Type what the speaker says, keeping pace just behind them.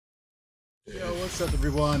Yo, what's up,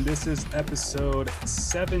 everyone? This is episode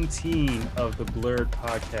 17 of the Blurred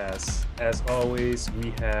Podcast. As always,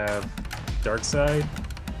 we have Darkside.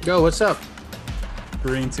 Yo, what's up?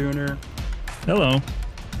 Green Tuner. Hello.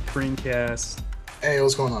 Creamcast. Hey,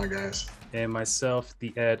 what's going on, guys? And myself,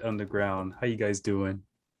 the Ed Underground. How you guys doing?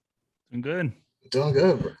 I'm good. Doing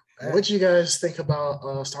good, bro. What do you guys think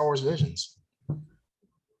about Star Wars Visions?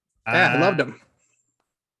 Yeah, I loved them.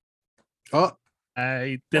 Oh,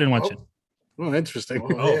 I didn't watch it. oh, interesting.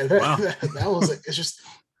 Yeah, wow. that was like, it's just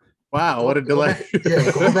Wow, what a delay.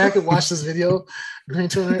 Go back and watch this video, Green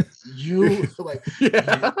Turner. You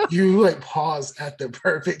like pause at the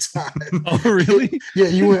perfect time. Oh, really? Yeah,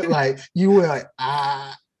 you went like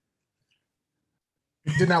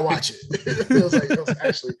did not watch it. It was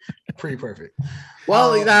actually pretty perfect.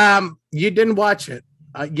 Well, you didn't watch it.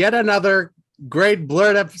 Yet another great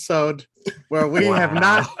Blurred episode where we have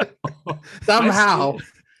not somehow.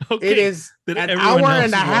 Okay. It is Did an everyone hour else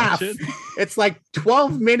and a watch half. it? It's like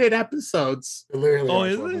 12-minute episodes. Literally, Oh, like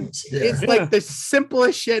is 12 it? minutes. Yeah. It's like the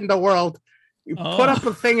simplest shit in the world. You put up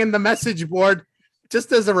a thing in the message board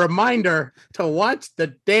just as a reminder to watch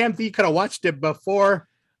the damn thing. You could have watched it before.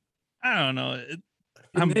 I don't know.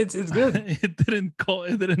 It's good. It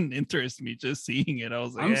didn't interest me just seeing it. I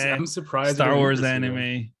was like, I'm surprised. Star it Wars interested you.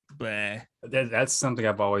 anime. Bleh. That's something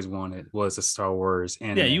I've always wanted, was a Star Wars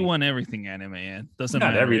anime. Yeah, you want everything anime. It doesn't Not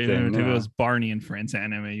matter. everything, Even if no. it was Barney and Friends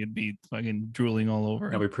anime, you'd be fucking drooling all over.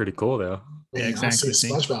 That'd be pretty cool, though. Yeah, Man, exactly. honestly,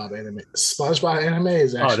 SpongeBob anime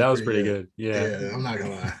is actually That was pretty good. Yeah. I'm not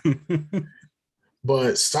gonna lie.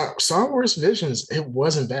 But Star Wars Visions, it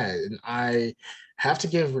wasn't bad, and I have to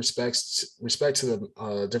give respect to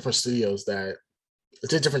the different studios that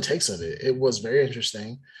did different takes of it. It was very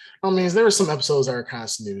interesting. I mean, there were some episodes that are kind of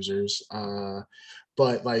snoozers,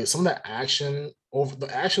 but like some of the action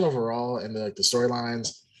overall and the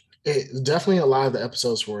storylines, it definitely a lot of the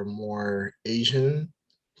episodes were more Asian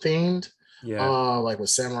themed. Yeah. Like with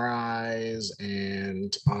samurais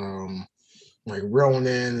and like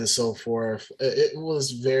Ronin and so forth. It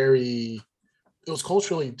was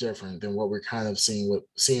culturally different than what we're kind of seeing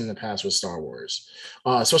in the past with Star Wars,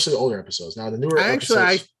 especially the older episodes. Now the newer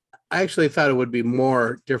episodes, I actually thought it would be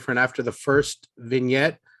more different after the first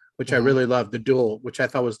vignette, which I really loved, the duel, which I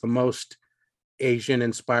thought was the most Asian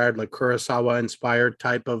inspired, like Kurosawa inspired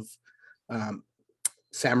type of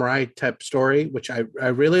samurai type story, which I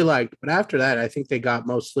really liked. But after that, I think they got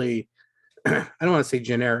mostly, I don't want to say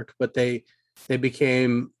generic, but they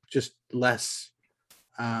became just less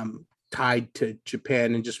tied to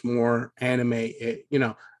Japan and just more anime,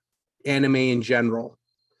 anime in general,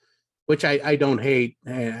 which I don't hate.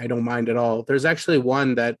 I don't mind at all. There's actually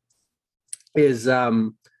one that is,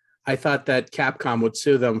 I thought that Capcom would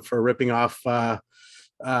sue them for ripping off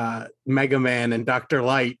Mega Man and Dr.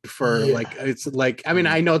 Light for it's like, I mean,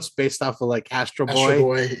 I know it's based off of like Astro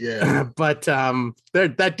Boy, yeah. but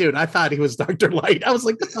that dude, I thought he was Dr. Light. I was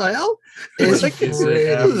like, what the hell? It's like, Is it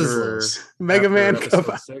after Mega Man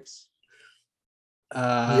episode 6?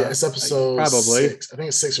 It's episode probably 6. I think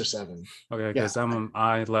it's 6 or 7. Okay, because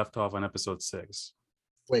I left off on episode 6.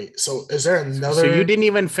 Wait, so is there another? So you didn't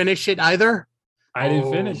even finish it either? I didn't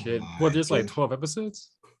finish it. Well, there's like 12 episodes.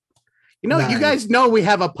 You know, you guys know we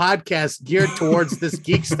have a podcast geared towards this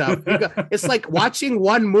geek stuff. It's like watching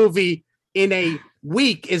one movie in a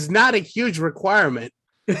week is not a huge requirement.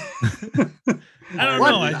 I don't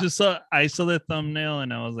know. I saw the thumbnail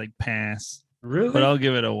and I was like, pass. Really? But I'll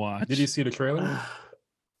give it a watch. Did you see the trailer?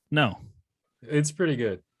 No. It's pretty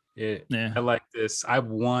good. I like this. I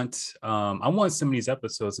want some of these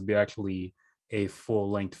episodes to be actually a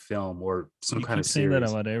full-length film or some kind of saying series. that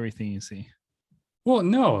about everything you see. Well,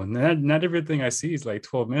 no, not everything I see is like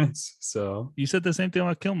 12 minutes. So You said the same thing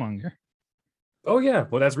about Killmonger. oh yeah,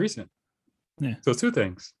 well that's recent. Yeah. So two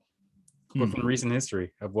things from recent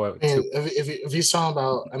history of what. And if he's talking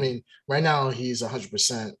about, I mean, right now he's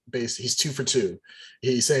 100% based. He's 2 for 2.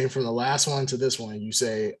 He's saying from the last one to this one, you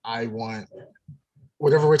say, I want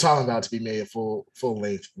whatever we're talking about to be made a full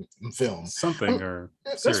length film. Something or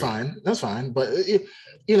that's series. fine. That's fine. But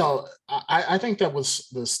I think that was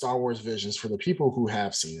the Star Wars Visions for the people who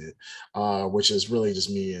have seen it, which is really just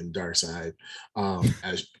me and Darkside,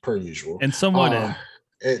 as per usual. And somewhat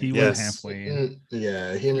he went halfway in.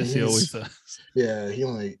 Yeah, he always does. Yeah, he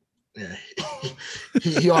always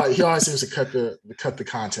seems to cut the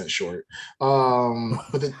content short.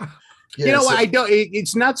 But what? I don't.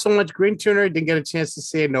 It's not so much Green Tuner didn't get a chance to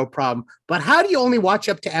see it, no problem. But how do you only watch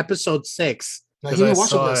up to episode 6? No, he didn't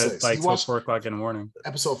watch it 6. like he till watched 4 o'clock in the morning.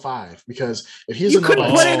 episode 5 because if he's You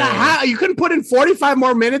couldn't put in you couldn't put in 45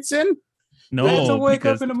 more minutes in. No, They had to wake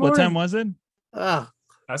up because in the what time morning. was it?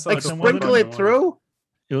 I I saw like sprinkle it through.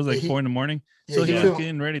 It was like 4 a.m. So he was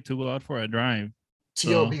getting ready to go out for a drive.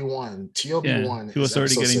 TLB1. He was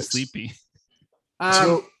already getting sleepy.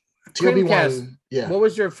 TLB1. Yeah. What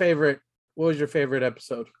was your favorite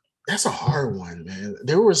episode? That's a hard one, man.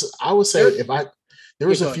 There was a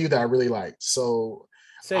few that I really liked. So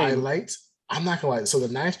I'm not gonna lie. So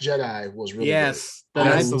the Ninth Jedi was really good. The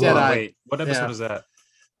Ninth Jedi. Wait, what episode is that?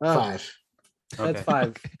 5. Okay. That's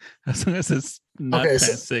 5. As long as it's not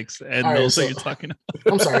past 6, and knows what you're talking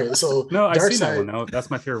about. I'm sorry. So no, I see that one. No, that's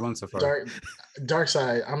my favorite one so far. Dark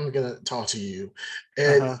Side. I'm gonna talk to you.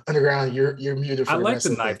 And Underground, you're muted. For I the like rest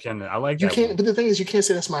the of Knife Cannon. I like. You can't. But the thing is, you can't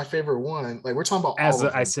say that's my favorite one. Like we're talking about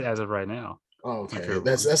I said as of right now. Oh, okay.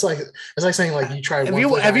 That's like saying like you tried.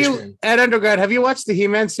 Have you at Undergrad? Have you watched the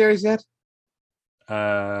He-Man series yet?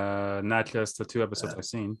 Not just the 2 episodes I've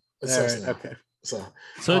seen. Okay. So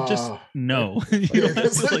just no. You don't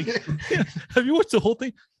have to, like, have you watched the whole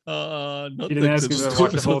thing? No. He didn't ask me to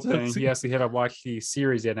watch the whole thing. He asked me if I watched the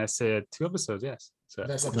series yet, and I said 2 episodes. Yes. So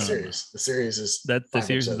that's not the series. The series is the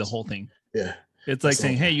series is the whole thing. Yeah. It's like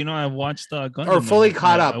saying, hey, I watched Gundam. Or fully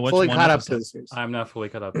caught up. Fully caught up to the series. I'm not fully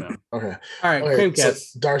caught up now. Okay. All right. So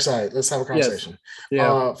Dark Side. Let's have a conversation. Yes.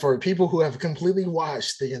 Yeah. For people who have completely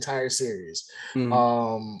watched the entire series,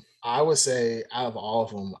 I would say out of all of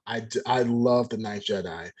them, I love the Ninth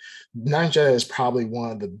Jedi. Ninth Jedi is probably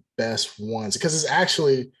one of the best ones because it's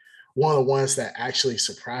actually one of the ones that actually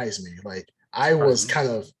surprised me. Like I was kind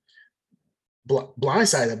of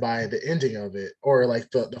blindsided by the ending of it, or like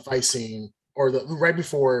the fight scene, or the right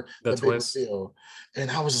before the big reveal,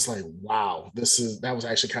 and I was just like, wow, that was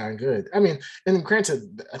actually kind of good. I mean, and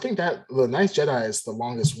granted, I think that the Ninth Jedi is the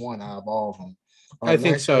longest one out of all of them. I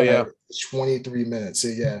think so, yeah. 23 minutes. So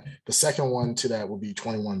yeah, the second one to that will be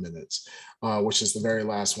 21 minutes, which is the very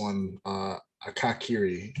last one,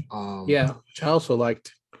 Akakiri. Which I also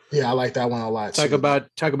liked. Yeah, I like that one a lot. Talk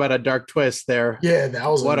about a dark twist there. Yeah, that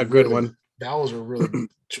was a good one. That was a really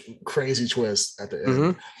crazy twist at the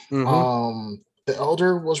end. The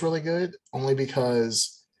Elder was really good, only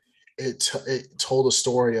because it told a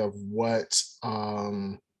story of what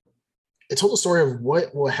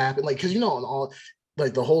will happen, like, because in all,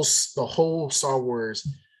 like, the whole Star Wars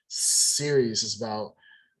series is about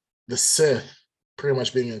the Sith pretty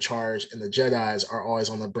much being in charge, and the Jedis are always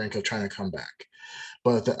on the brink of trying to come back.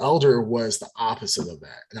 But the Elder was the opposite of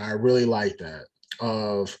that, and I really like that.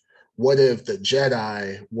 Of what if the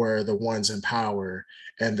Jedi were the ones in power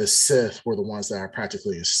and the Sith were the ones that are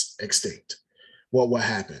practically extinct? What would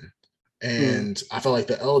happen? And I felt like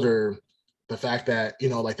the Elder, the fact that,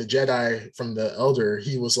 like the Jedi from the Elder,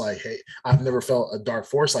 he was like, hey, I've never felt a dark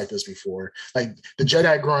force like this before. Like the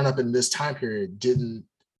Jedi growing up in this time period didn't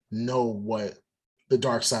know what the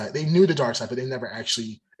dark side, they knew the dark side, but they never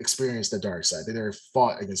actually experienced the dark side. They never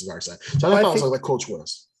fought against the dark side. So I thought it was like a cool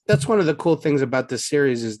twist. That's one of the cool things about this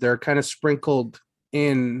series is they're kind of sprinkled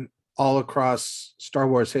in all across Star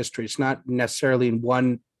Wars history. It's not necessarily in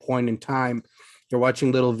one point in time. You're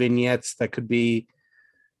watching little vignettes that could be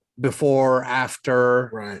before, after.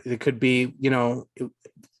 Right. It could be,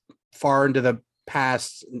 far into the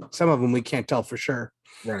past. Some of them we can't tell for sure.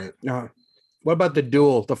 Right. What about the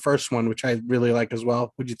duel, the first one, which I really like as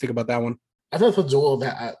well? What'd you think about that one? I thought the duel,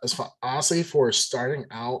 that honestly, for starting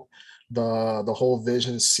out the whole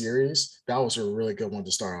Vision series, that was a really good one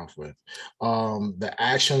to start off with. The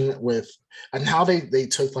action and how they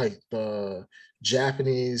took like the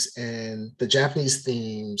Japanese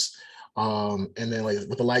themes, and then like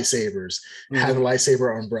with the lightsabers, had a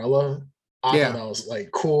lightsaber umbrella. I thought that was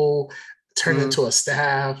like cool, turned into a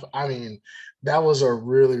staff. I mean, that was a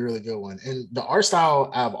really, really good one. And the art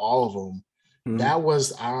style out of all of them, that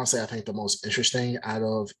was honestly, I think, the most interesting out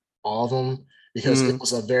of all of them, because it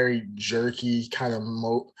was a very jerky kind of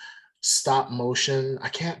stop motion.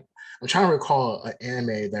 I'm trying to recall an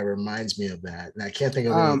anime that reminds me of that, and I can't think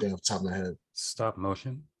of anything off the top of my head. Stop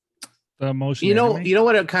motion. The motion. You know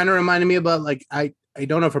what it kind of reminded me about? Like I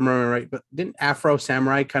don't know if I'm remembering right, but didn't Afro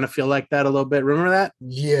Samurai kind of feel like that a little bit? Remember that?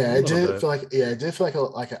 Yeah, it did feel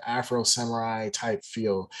like an Afro Samurai type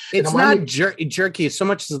feel. It's not jerky so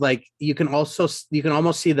much as like you can almost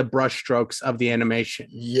see the brush strokes of the animation.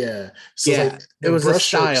 Yeah, so like it was a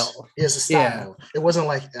style. It's a style. Yeah. It wasn't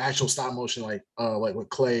like actual stop motion like with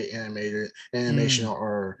clay animation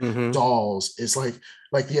or dolls. It's like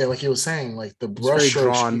he was saying, like the brush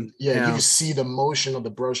strokes. You can see the motion of the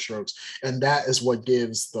brush strokes, and that is what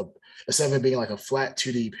gives instead of it being like a flat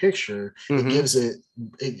 2D picture,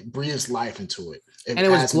 it breathes life into it. And it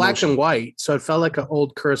was black and white, so it felt like an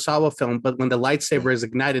old Kurosawa film. But when the lightsaber is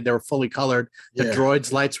ignited, they were fully colored. The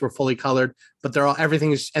droids' lights were fully colored, but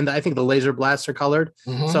everything is, and I think the laser blasts are colored.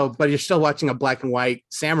 So, but you're still watching a black and white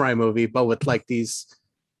samurai movie, but with like these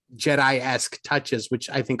Jedi-esque touches, which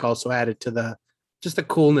I think also added to the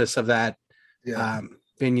coolness of that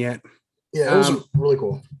vignette. Yeah, it was really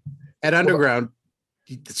cool. At Underground,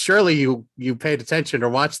 surely you paid attention or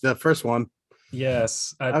watched the first one.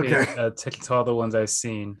 Yes, I paid attention to all the ones I've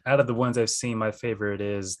seen. Out of the ones I've seen, my favorite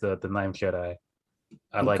is the Ninth Jedi.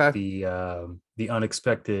 I like the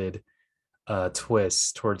unexpected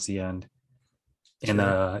twist towards the end,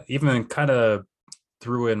 and even kind of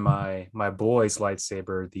threw in my boy's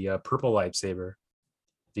lightsaber, the purple lightsaber.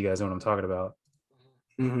 You guys know what I'm talking about?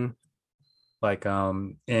 Like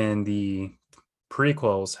in the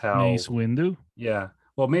prequels, how Mace Windu. Yeah,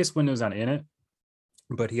 well, Mace Windu's not in it,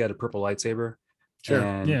 but he had a purple lightsaber. Sure.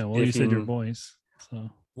 And yeah, well, you said your boys.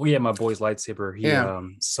 So we had my boy's lightsaber. He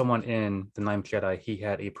someone in the Ninth Jedi, he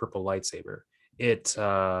had a purple lightsaber. It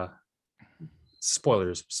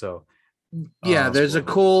spoilers, so there's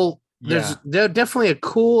definitely a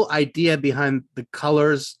cool idea behind the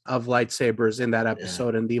colors of lightsabers in that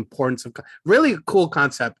episode and the importance of really cool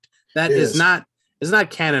concept that is not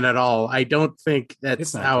canon at all. I don't think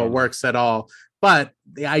that's how it works at all. But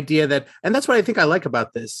the idea that, and that's what I think I like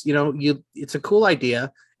about this, it's a cool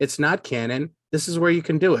idea. It's not canon. This is where you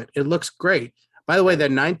can do it. It looks great. By the way, the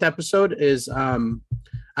 9th episode is,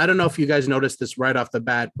 I don't know if you guys noticed this right off the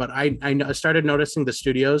bat, but I started noticing the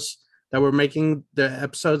studios that were making the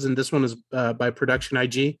episodes, and this one is by Production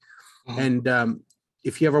IG. And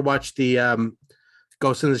if you ever watched the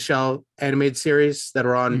Ghost in the Shell animated series that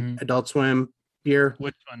are on Adult Swim here.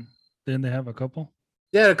 Which one? Didn't they have a couple?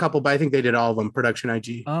 They had a couple, but I think they did all of them. Production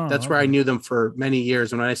IG. Oh, that's where I knew them for many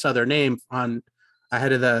years. And when I saw their name on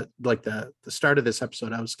ahead of the start of this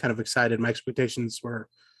episode, I was kind of excited. My expectations were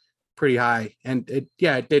pretty high, and it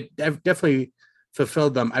definitely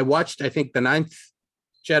fulfilled them. I watched, I think, the 9th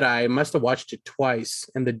Jedi. I must have watched it twice,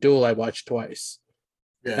 and the Duel I watched twice.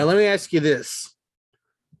 Yeah. Now let me ask you this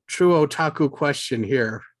true otaku question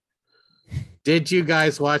here: did you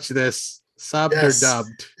guys watch this subbed or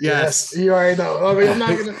dubbed? Yes. You already know. I mean, I'm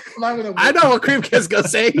not gonna. I know what Cream Kid's gonna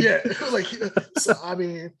say. So I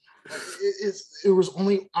mean, it was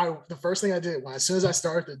only the first thing I did as soon as I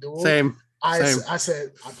started the Duel. Same. I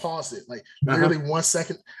said I paused it literally 1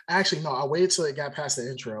 second. Actually, no, I waited till it got past the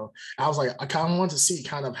intro. I was like, I kind of wanted to see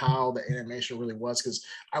kind of how the animation really was, because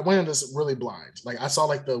I went into this really blind. Like I saw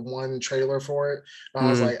the one trailer for it. I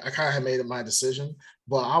was like, I kind of had made my decision,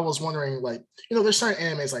 but I was wondering there's certain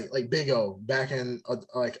animes like Big O back in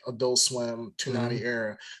Adult Swim Toonami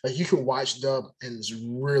era. Like you could watch dub and it's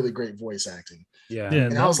really great voice acting. Yeah.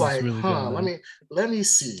 And I was like, really let me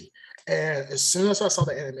see. And as soon as I saw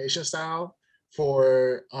the animation style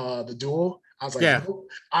for the Duel, I was like, nope.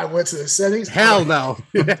 I went to the settings. Hell no.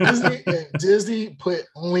 Disney put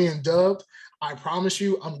only in dubbed. I promise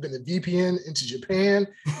you, I'm going to VPN into Japan,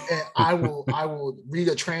 and I will read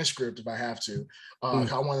a transcript if I have to.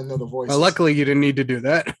 I want to know the voices. Well, luckily, you didn't need to do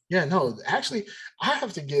that. Yeah, no. Actually, I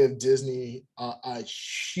have to give Disney a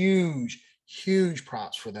huge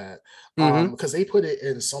props for that, because they put it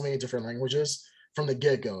in so many different languages from the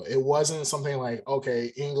get-go. It wasn't something like,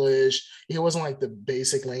 okay, English. It wasn't like the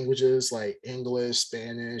basic languages like English,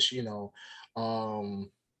 Spanish,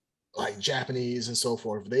 like Japanese and so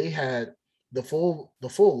forth. They had the full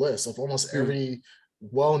list of almost every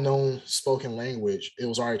well-known spoken language. It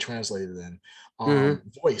was already translated in.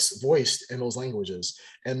 Voiced in those languages,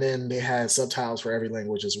 and then they had subtitles for every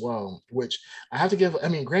language as well, which I have to give. I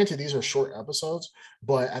mean, granted, these are short episodes,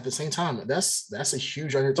 but at the same time, that's a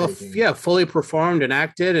huge undertaking. Fully performed and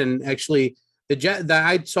acted, and actually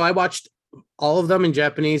so I watched all of them in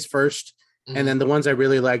Japanese first, and then the ones I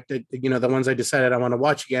really liked, the ones I decided I want to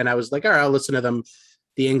watch again, I was like, all right, I'll listen to them,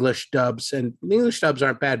 the English dubs, and the English dubs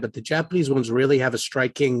aren't bad, but the Japanese ones really have a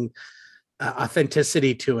striking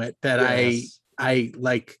authenticity to it that I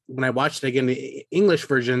like. When I watched it again, the English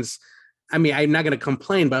versions, I mean, I'm not going to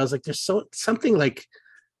complain, but I was like, there's something like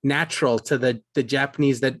natural to the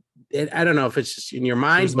Japanese that I don't know if it's just in your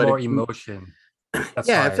mind, there's but more emotion. That's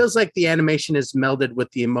it feels like the animation is melded with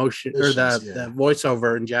the emotion or the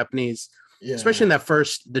voiceover in Japanese, especially in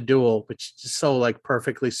the Duel, which is so like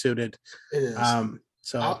perfectly suited. It is.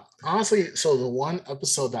 Honestly, so the one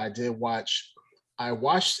episode that I did watch, I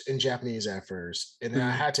watched in Japanese at first, and then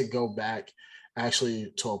I had to go back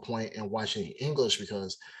actually to a point and watching English,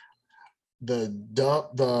 because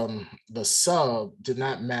the sub did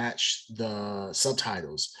not match the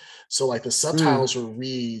subtitles. So like the subtitles would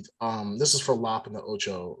read, this is for Lop and the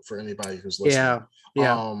Ocho for anybody who's listening.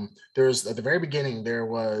 There's at the very beginning, there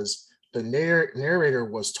was the narrator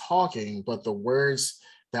was talking, but the words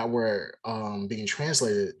that were being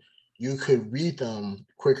translated, you could read them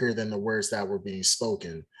quicker than the words that were being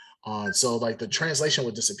spoken. So like the translation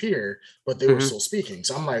would disappear, but they were still speaking.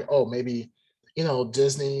 So I'm like, oh, maybe,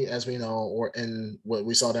 Disney, as we know, or in what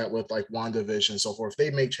we saw that with like WandaVision and so forth, they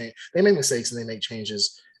make mistakes and they make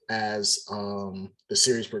changes as the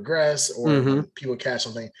series progress, or when people catch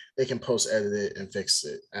something, they can post edit it and fix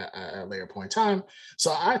it at a later point in time.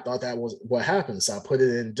 So I thought that was what happened. So I put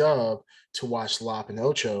it in dub to watch Lop and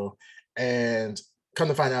Ocho, and come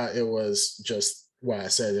to find out it was just what I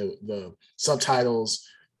said. The subtitles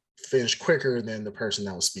finished quicker than the person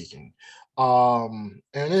that was speaking. And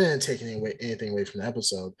it didn't take anything away from the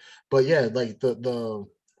episode. But yeah, like the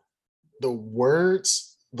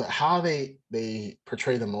words, how they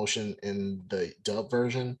portray the emotion in the dub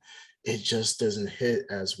version, it just doesn't hit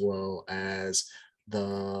as well as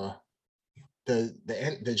the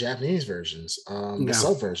Japanese versions, the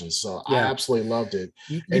sub versions. So I absolutely loved it.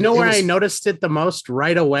 You know where I noticed it the most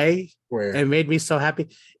right away? Where it made me so happy?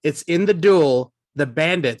 It's in the duel, the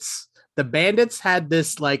bandits. The bandits had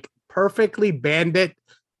this like perfectly bandit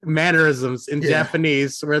mannerisms in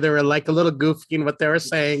Japanese, where they were like a little goofy in what they were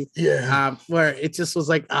saying. Where it just was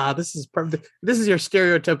like, this is perfect. This is your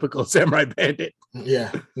stereotypical samurai bandit.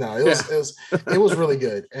 It was really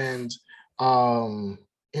good. And out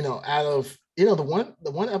of the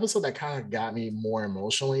one episode that kind of got me more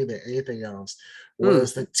emotionally than anything else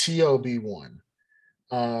was the TOB one.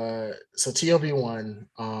 So TOB one,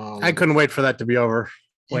 I couldn't wait for that to be over.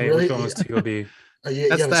 Wait, which one was TOB?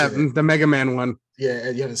 That's the Mega Man one.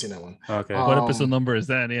 Yeah, you haven't seen that one. Okay. What episode number is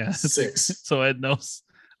that? Yeah. 6. So Ed knows.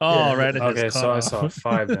 Oh, right. Okay, so I saw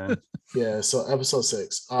 5 then. Yeah, so episode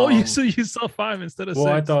 6. You saw 5 instead of 6.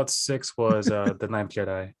 Well, I thought 6 was the Ninth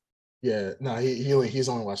Jedi. Yeah, no, he's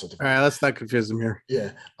only watched it. All right, let's not confuse him here.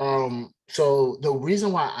 Yeah. So the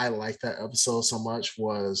reason why I liked that episode so much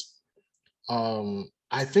was,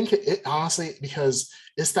 I think it honestly, because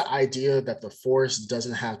it's the idea that the Force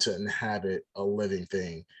doesn't have to inhabit a living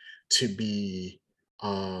thing to be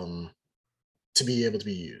able to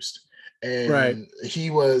be used. And he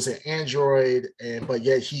was an android, but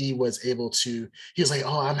yet he was like,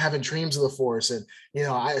 oh, I'm having dreams of the Force, and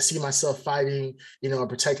I see myself fighting, and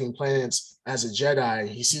protecting planets as a Jedi.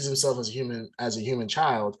 He sees himself as a human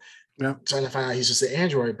child, trying to find out he's just an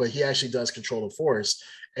android, but he actually does control the Force.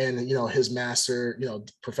 And his master,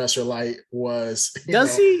 Professor Light was.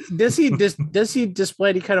 Does he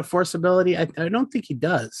display any kind of Force ability? I don't think he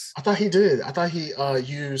does. I thought he did. I thought he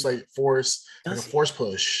used like Force, like a Force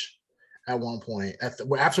push at one point.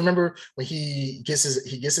 After remember when he gets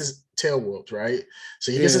his tail whooped, right?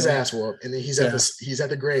 So he gets his ass whooped, and then he's at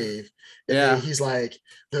the grave, and then he's like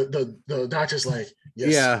the doctor's like,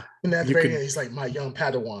 yes, and at the very end he's like, my young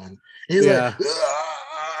Padawan. And he's like,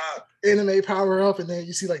 anime power up, and then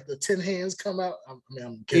you see like the 10 hands come out.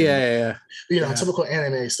 I'm kidding. Typical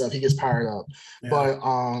anime stuff. He gets powered up, but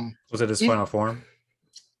was it his final form?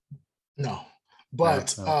 No,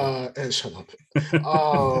 but and shut up.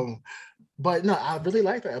 But no, I really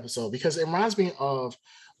like that episode because it reminds me of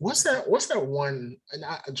what's that one, and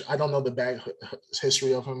I don't know the back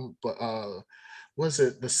history of him, but was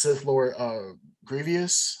it the Sith Lord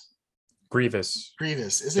Grievous? Grievous.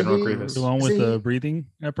 Isn't General he Grievous. The one with the breathing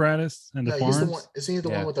apparatus and the farms? Isn't he the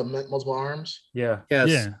one with the multiple arms? Yeah.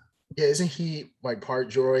 Yes. Yeah, isn't he like part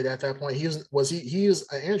droid at that point? He was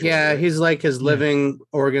an android. Yeah, right? he's like his living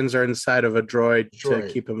organs are inside of a droid to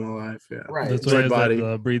keep him alive. Yeah, right. That's why he has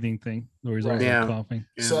the breathing thing where he's always coughing.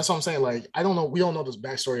 Yeah. So that's what I'm saying. Like, I don't know. We don't know this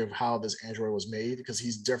backstory of how this android was made because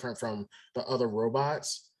he's different from the other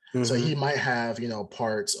robots. Mm-hmm. So he might have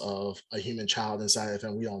parts of a human child inside of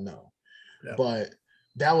him. We don't know. Yeah. But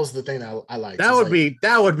that was the thing that I liked. That would be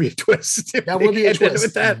a twist. That would be a twist.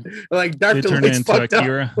 With that, like Dark turn it into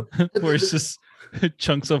Akira, where it's just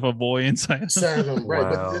chunks of a boy inside of him. Right,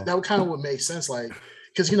 wow. But that kind of would make sense, like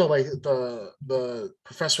because like the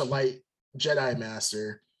Professor Light Jedi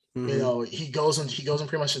Master, he goes in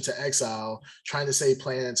pretty much into exile, trying to save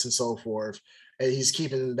planets and so forth. And he's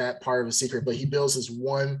keeping that part of a secret, but he builds this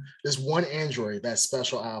one android that's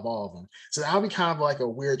special out of all of them. So that would be kind of like a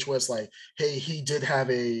weird twist, like, hey, he did have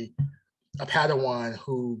a Padawan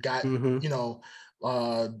who got,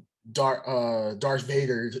 Darth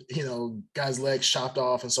Vader, got his legs chopped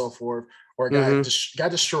off and so forth, or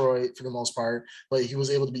got destroyed for the most part, but he was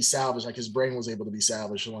able to be salvaged, like his brain was able to be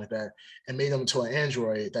salvaged, something like that, and made him into an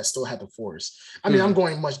android that still had the Force. I mean, I'm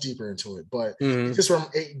going much deeper into it, but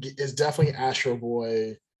it's definitely Astro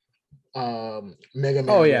Boy, Mega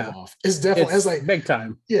Man off. It's definitely it's like big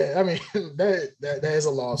time. Yeah, I mean that is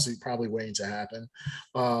a lawsuit probably waiting to happen.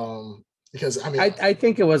 Because I mean, I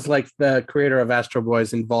think it was like the creator of Astro Boy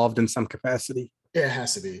is involved in some capacity. It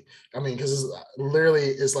has to be. I mean, because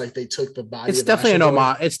it's like they took the body. It's definitely an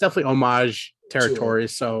homage. It's definitely homage territory.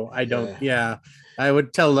 So I don't. Yeah, I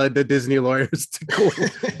would tell the Disney lawyers to go,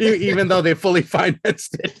 even though they fully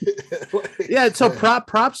financed it. Yeah. So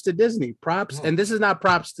props to Disney. Props, and this is not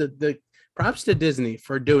props to Disney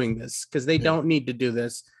for doing this, because they don't need to do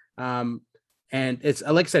this. And it's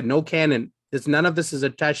like I said, no canon. It's none of this is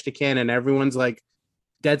attached to canon. Everyone's like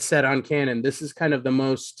dead set on canon. This is kind of the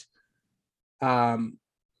most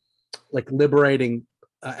like liberating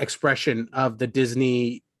expression of the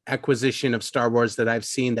Disney acquisition of Star Wars that I've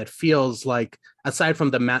seen, that feels like, aside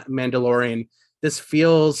from the Mandalorian,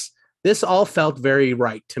 this all felt very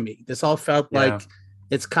right to me. This all felt like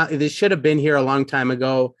this should have been here a long time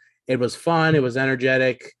ago. It was fun. It was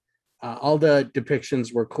energetic. All the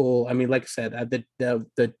depictions were cool. I mean, like I said,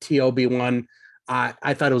 the TOB one,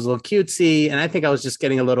 I thought it was a little cutesy, and I think I was just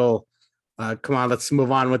getting a little come on, let's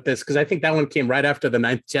move on with this, because I think that one came right after the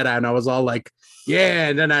Ninth Jedi, and I was all like, yeah.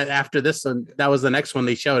 And then after this one, that was the next one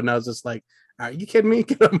they showed, and I was just like, are you kidding me?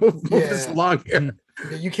 Can I move this along here?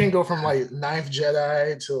 You can't go from like Ninth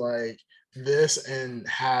Jedi to like this and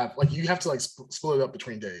have like, you have to like split it up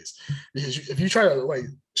between days, because if you try to like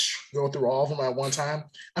go through all of them at one time,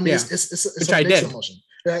 I mean, it's a mixed emotion.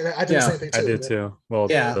 I did the same thing too. I did too. Well,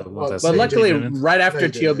 but luckily, right after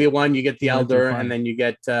TOB1, you get the Elder, and then you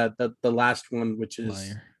get the last one, which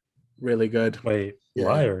is really good. Wait,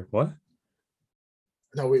 Liar? What?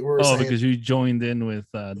 No, we were saying, because you joined in with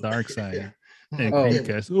Dark Side. And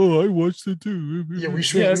Chromecast. I watched it too. Yeah, we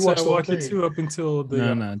watched it too up until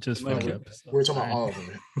the no, just for the episode. We're talking about all of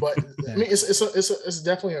them, but I mean, it's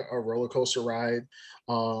definitely a roller coaster ride.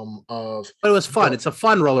 But it was fun. It's a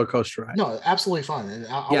fun roller coaster ride. No, absolutely fun. And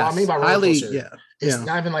what I mean by roller coaster, it's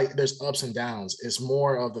not even like there's ups and downs. It's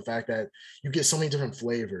more of the fact that you get so many different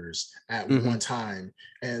flavors at one time,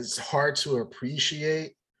 and it's hard to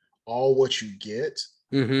appreciate all what you get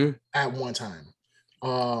at one time.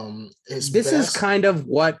 This is kind of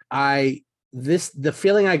what the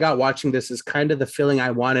feeling I got watching this is kind of the feeling I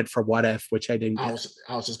wanted for What If, which I didn't get.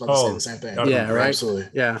 I was just about to say the same thing. Yeah, right. Absolutely.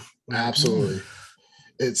 Yeah, absolutely.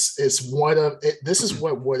 It's this is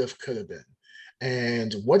what If could have been.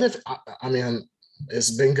 And What If, I mean, it's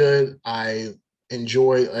been good. I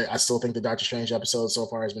still think the Doctor Strange episode so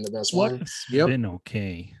far has been the best one. It's been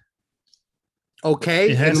okay. Okay.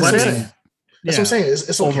 It has That's what I'm saying.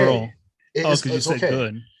 It's okay. Overall. It's okay.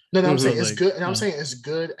 Good. No, I'm saying it's good. And I'm saying it's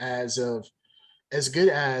good as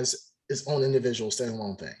its own individual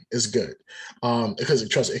standalone thing. It's good. Because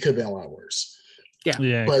trust me, it could have been a lot worse.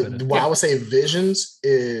 Yeah. But what I would say, Visions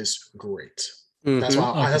is great. That's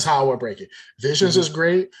how I would break it. Visions is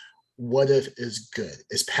great. What If is good.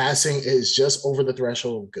 It's passing. It's just over the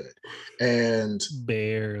threshold of good. And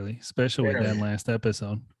barely, especially with that last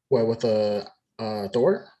episode. What, with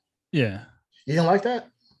Thor? Yeah. You didn't like that?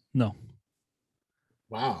 No.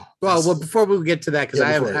 Wow. Well, before we get to that,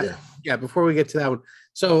 because before we get to that one.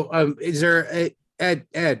 So, is there Ed?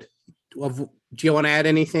 Do you want to add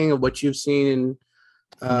anything of what you've seen in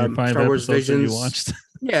Star Wars Visions? You watched?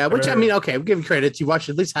 Yeah, which I mean, okay, I'm giving credit. You watched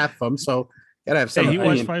at least half of them, so gotta have some. He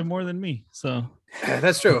watched 5 more than me, so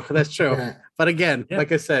that's true. That's true. But again,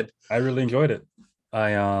 like I said, I really enjoyed it.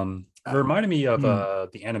 It reminded me of the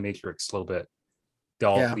Animatrix a little bit.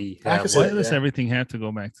 Why does everything have to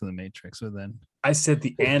go back to the Matrix? So then I said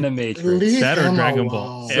the Animatrix. That or Dragon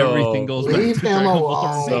Ball. Everything goes back to Dragon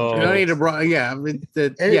Ball. So you don't need to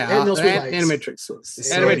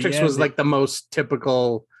Animatrix was like the most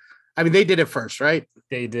typical. I mean, they did it first, right?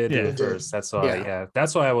 They did it first. That's why.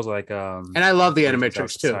 That's why I was like, and I love the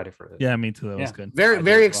Animatrix too. Yeah, me too. That was good.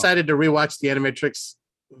 Very excited to rewatch the Animatrix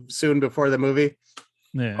soon before the movie.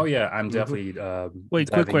 Yeah. Oh yeah, I'm definitely.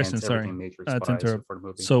 Wait, quick question. Sorry, to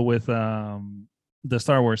interrupt. So with the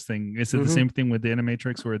Star Wars thing, is it the same thing with the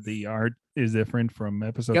Animatrix, where the art is different from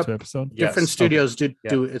episode to episode? Different studios do.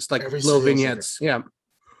 It's like little vignettes. Yeah.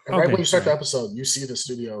 And right when you start the episode, you see the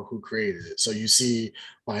studio who created it. So you see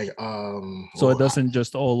like so it doesn't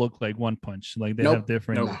just all look like One Punch. Like they have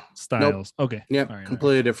different styles. Okay. Yeah.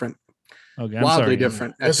 Completely different. Okay. Wildly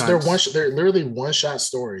different. They're literally one-shot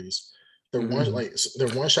stories They're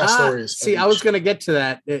one-shot stories. See, I was going to get to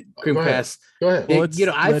that. Cream Pass. Go ahead.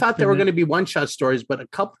 I thought they were going to be one-shot stories, but a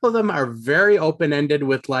couple of them are very open-ended.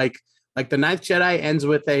 With like the Ninth Jedi ends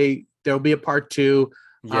with there'll be a part 2.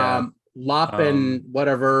 Yeah. Lop and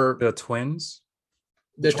whatever. The twins.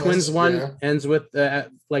 The twins one ends with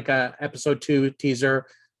like a episode 2 teaser.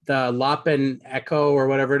 The Lop and Echo or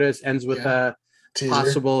whatever it is ends with a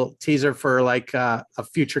possible teaser for like a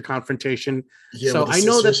future confrontation. Yeah, so I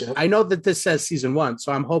know that this says season 1,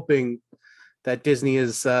 so I'm hoping that Disney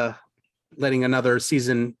is letting another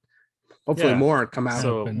season, hopefully more, come out.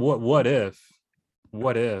 So what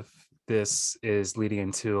if this is leading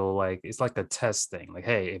into like, it's like a test thing, like,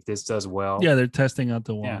 hey, if this does well, they're testing out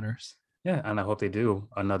the waters. And I hope they do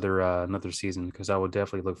another season, because I would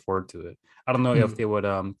definitely look forward to it. I don't know if they would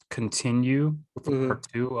continue with part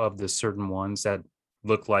 2 of the certain ones that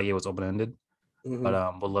look like it was open-ended,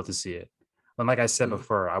 but would love to see it. And like I said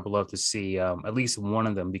before, I would love to see at least one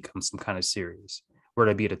of them become some kind of series,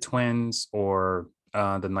 whether it be the twins or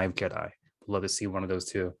the Ninth Jedi. I'd love to see one of those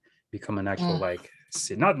two become an actual like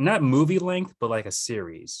not movie length, but like a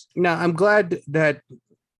series. Now, I'm glad that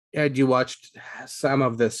Ed, you watched some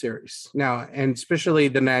of this series now, and especially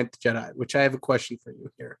the Ninth Jedi, which I have a question for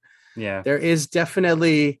you here. Yeah, there is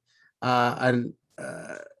definitely an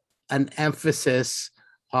emphasis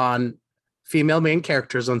on female main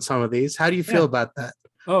characters on some of these. How do you feel about that?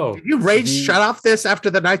 Oh, did you rage shut off this after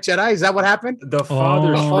the Ninth Jedi? Is that what happened? The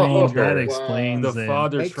father trained her. That explains the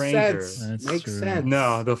father trained her. Makes sense.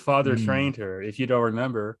 No, the father trained her. If you don't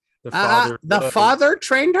remember, the father. Father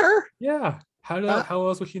trained her. Yeah. How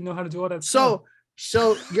else would she know how to do all that? So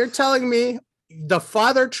you're telling me the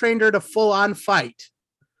father trained her to full on fight?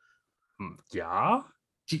 Yeah.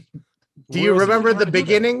 Do you remember the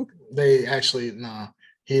beginning? He didn't actually train her.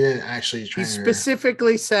 He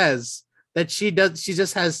specifically says that she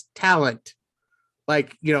just has talent,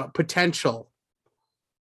 like, potential.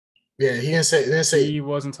 Yeah, he didn't say he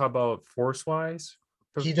wasn't talking about force wise.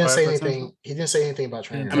 He didn't say anything. He didn't say anything about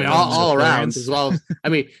training. I mean, all around as well. I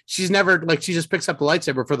mean, she's never she just picks up the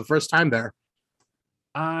lightsaber for the first time there.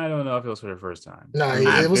 I don't know if it was for the first time. No,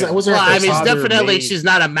 it wasn't. Well, I mean, it's definitely she's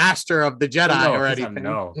not a master of the Jedi or anything.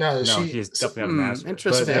 No, she's definitely a master.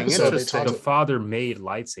 Interesting. The father made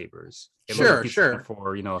lightsabers. Sure.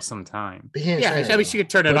 For some time. Yeah, I mean, she could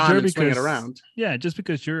turn it on and swing it around. Yeah, just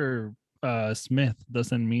because you're a smith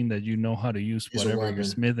doesn't mean that you know how to use whatever you're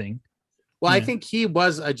smithing. Well, I think he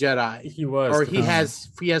was a Jedi. He was, or he has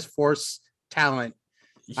Force talent.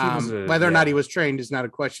 Whether or not he was trained is not a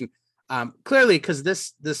question. Clearly, because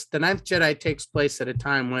the Ninth Jedi takes place at a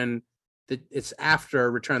time when it's after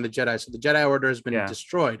Return of the Jedi, so the Jedi Order has been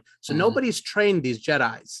destroyed. So nobody's trained these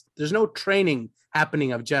Jedis. There's no training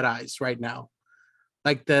happening of Jedis right now.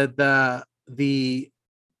 Like the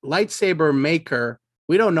lightsaber maker.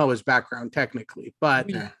 We don't know his background technically, but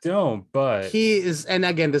he is. And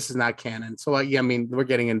again, this is not canon, so I mean, we're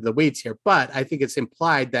getting into the weeds here. But I think it's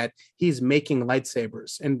implied that he's making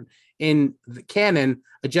lightsabers, and in the canon,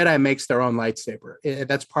 a Jedi makes their own lightsaber.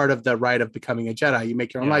 That's part of the rite of becoming a Jedi. You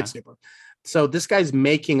make your own lightsaber. So this guy's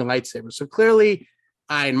making a lightsaber. So clearly,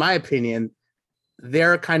 in my opinion,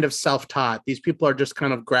 they're kind of self-taught. These people are just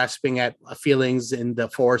kind of grasping at feelings in the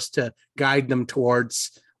Force to guide them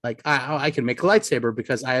towards. Like, I can make a lightsaber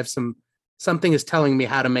because I have something is telling me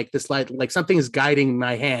how to make this light. Like, something is guiding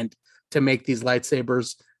my hand to make these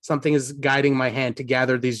lightsabers. Something is guiding my hand to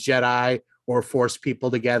gather these Jedi or Force people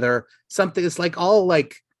together. Something is like all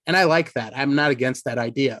like, and I like that. I'm not against that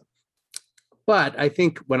idea. But I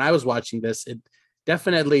think when I was watching this, it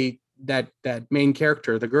definitely that main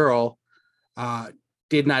character, the girl,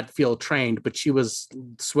 did not feel trained, but she was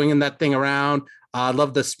swinging that thing around. I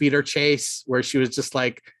love the speeder chase where she was just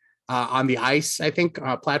like on the ice, I think,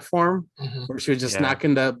 platform, where she was just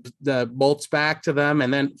knocking the bolts back to them.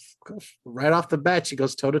 And then right off the bat, she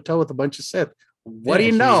goes toe to toe with a bunch of Sith. What do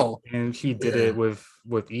you know? And she did it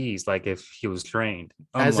with ease, like if she was trained.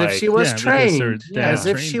 As if she was trained. As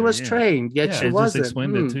if she was trained, yet she wasn't. Just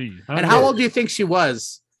explained it to you. And how old do you think she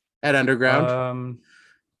was at Underground?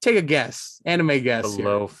 Take a guess. Anime guess.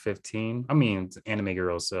 Below 15. I mean, it's anime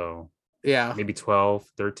girl, so yeah, maybe 12,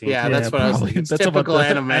 13. Yeah, that's what I was thinking. That's typical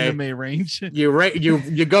anime range.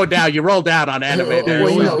 You go down, you roll down on anime.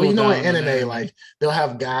 Well, you know in anime, like they'll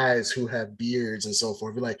have guys who have beards and so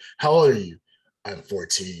forth. Be like, how old are you? I'm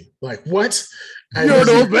 14. Like, what? You're an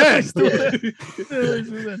old man.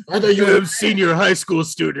 I thought you were a senior high school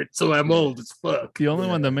student, so I'm old as fuck. The only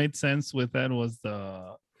one that made sense with that was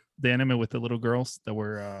the anime with the little girls that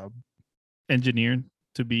were engineered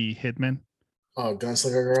to be hitmen. Oh,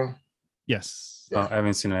 Gunslinger Girl? Yes. Oh, I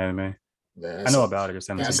haven't seen an anime. I know about it.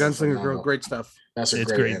 Yeah, Gunslinger Girl, great stuff. That's a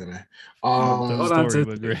great anime. Hold on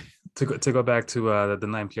to go back to the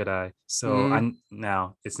Ninth Jedi. So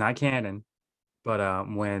now it's not canon, but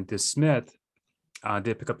when the Smith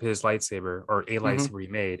did pick up his lightsaber or a lightsaber he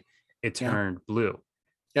made, it turned blue.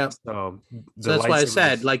 Yeah. So that's why I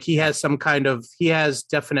said like he has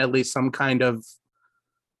definitely some kind of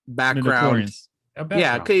background.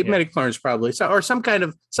 Yeah, midichlorians probably. So, or some kind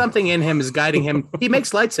of something in him is guiding him. He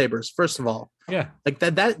makes lightsabers, first of all. Yeah, like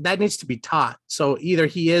that needs to be taught. So either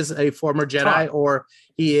he is a former Jedi or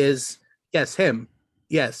he is him.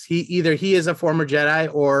 Yes, he is a former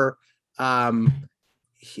Jedi or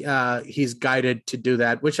he's guided to do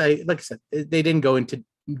that. Which like I said, they didn't go into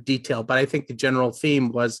detail, but I think the general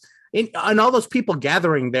theme was and all those people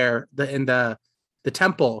gathering there in the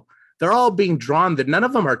temple. They're all being drawn. That none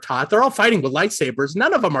of them are taught. They're all fighting with lightsabers.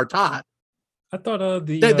 None of them are taught. I thought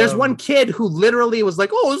there's one kid who literally was like,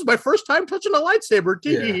 "Oh, this is my first time touching a lightsaber."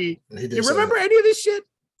 You remember any of this shit?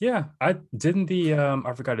 Yeah, I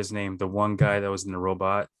forgot his name. The one guy that was in the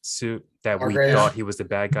robot suit that we thought he was the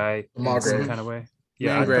bad guy in some kind of way.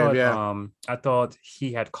 Yeah, I thought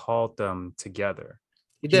he had called them together.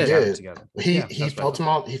 He did. Together. He felt him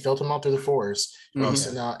out. He felt him out through the forest. He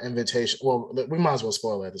sent out invitation. Well, we might as well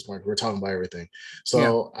spoil it at this point. We're talking about everything.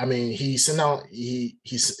 So I mean, he sent out. He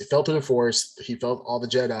felt through the forest. He felt all the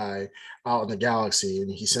Jedi out in the galaxy,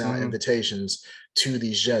 and he sent out invitations to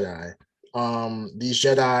these Jedi. These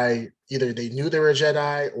Jedi either they knew they were a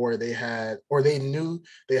Jedi, or they knew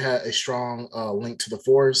they had a strong link to the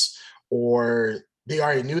Force, or they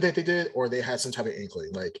already knew that they did, or they had some type of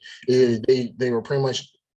inkling. Like they were pretty much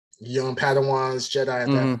young Padawans, Jedi at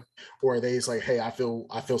that, or they's like, hey, I feel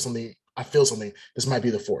something. This might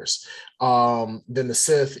be the Force. Then the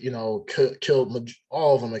Sith, killed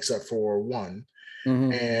all of them except for one,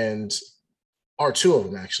 or two of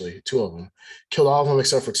them killed all of them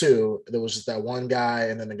except for two. There was just that one guy,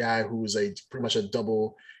 and then the guy who was pretty much a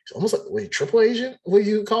double. Almost like triple agent. What do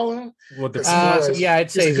you call him? Well, I'd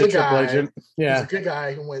say he's a triple agent. Yeah, he's a good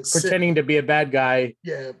guy who went pretending to be a bad guy.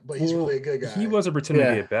 Yeah, but he's really a good guy. He wasn't pretending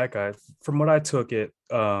to be a bad guy. From what I took it,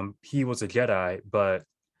 he was a Jedi, but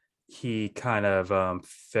he kind of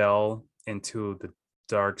fell into the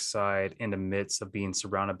dark side in the midst of being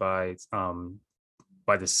surrounded by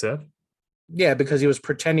the Sith. Yeah, because he was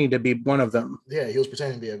pretending to be one of them. Yeah, he was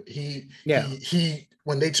pretending to be he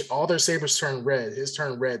when all their sabers turned red, his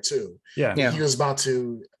turned red too. Yeah. He was about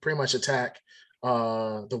to pretty much attack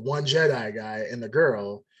the one Jedi guy and the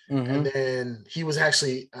girl, and then he was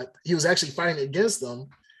actually fighting against them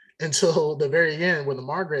until the very end when the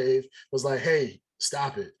Margrave was like, "Hey,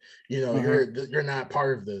 stop it! You're not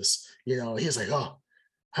part of this." He's like, "Oh,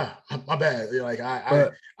 my bad." Like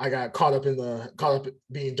I got caught up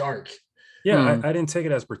being dark. Yeah, I didn't take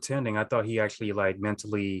it as pretending. I thought he actually like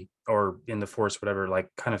mentally or in the Force, whatever, like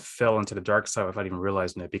kind of fell into the dark side without even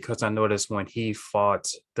realizing it. Because I noticed when he fought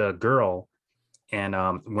the girl, and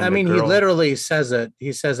he literally says it.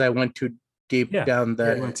 He says, "I went too deep down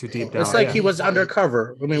there." He went too deep down. It's like he was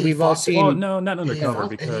undercover. I mean, we've all seen. Well, no, not undercover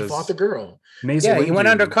because he fought the girl. He went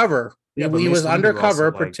undercover. He was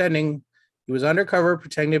undercover pretending. He was undercover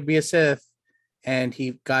pretending to be a Sith, and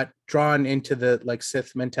he got drawn into the like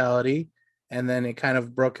Sith mentality. And then it kind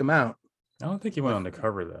of broke him out. I don't think he went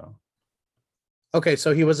undercover though. Okay,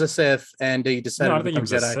 so he was a Sith, and he decided to become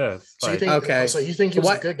Jedi. Sith, so you think he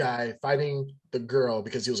was a good guy fighting the girl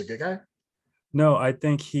because he was a good guy? No, I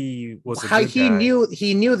think he was. He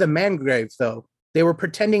knew the Mangrave though. They were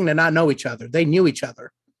pretending to not know each other. They knew each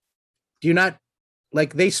other. Do you not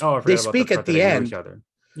like they speak at the end?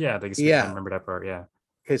 Yeah, I remember that part. Yeah.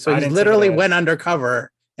 Okay, so he literally went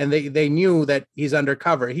undercover, and they knew that he's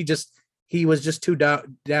undercover. He was just too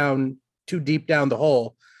deep down the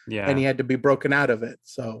hole, and he had to be broken out of it.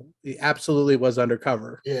 So he absolutely was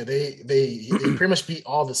undercover. Yeah, they pretty much beat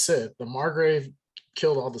all the Sith. The Margrave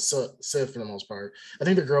killed all the Sith for the most part. I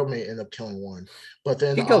think the girl may end up killing one, but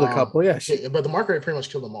then he killed a couple. Yeah, but the Margrave pretty much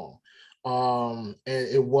killed them all. And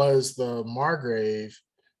it was the Margrave.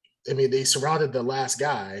 I mean, they surrounded the last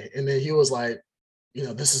guy, and then he was like,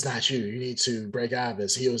 "This is not you. You need to break out of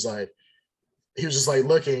this." He was just like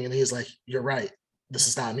looking, and he's like, "You're right. This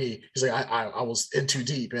is not me." He's like, I was in too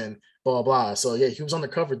deep and blah, blah, blah. So yeah, he was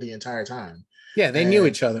undercover the entire time. Yeah, they knew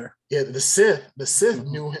each other. Yeah, the Sith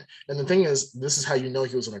knew him. And the thing is, this is how you know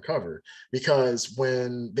he was undercover, because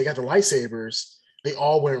when they got the lightsabers, they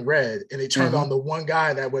all went red, and they turned on the one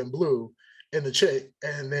guy that went blue and the chick.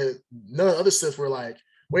 And then none of the other Sith were like,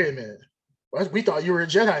 "Wait a minute. We thought you were a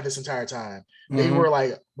Jedi this entire time." They were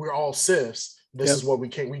like, "We're all Siths." This is what we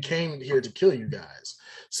came here to kill you guys.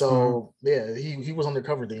 So he was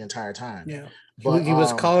undercover the entire time. Yeah, but he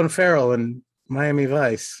was Colin Farrell in Miami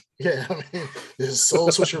Vice. Yeah, I mean, this is soul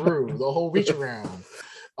switcheroo, the whole reach around.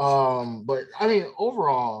 But I mean,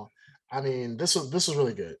 overall, I mean, this was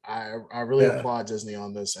really good. I really applaud Disney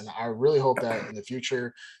on this, and I really hope that in the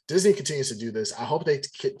future Disney continues to do this. I hope they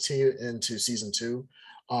continue into season 2,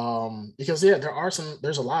 because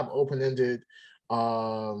there's a lot of open-ended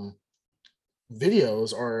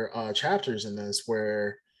videos or chapters in this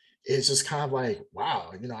where it's just kind of like,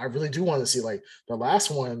 wow, I really do want to see like the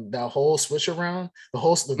last one, that whole switch around,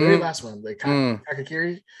 the very last one, the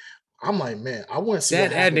Kakakiri. I'm like, man, I want to see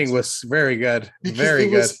that ending was very good. Very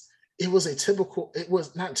good. It was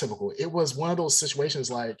not typical. It was one of those situations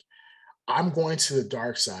like, I'm going to the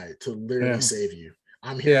dark side to literally save you.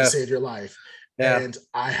 I'm here to save your life. And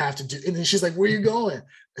I have to do, and then she's like, where are you going?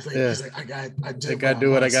 It's like, he's like, I gotta do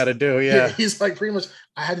what I gotta do. Yeah. He's like, pretty much,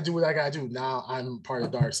 I had to do what I gotta do. Now I'm part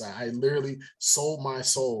of the dark side. I literally sold my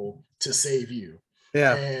soul to save you.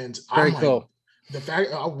 Yeah. And very cool. Like, the fact,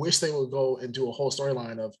 I wish they would go and do a whole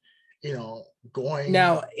storyline of, going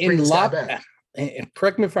now in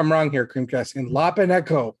correct me if I'm wrong here, Creamcast. In Lop and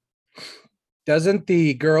Echo, doesn't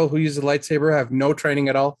the girl who uses the lightsaber have no training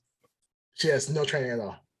at all? She has no training at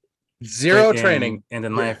all. Zero training. In the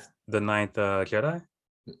ninth Jedi?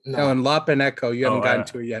 No, in Lop and Echo, you haven't gotten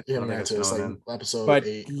to it yet. You haven't gotten to it. It's like episode but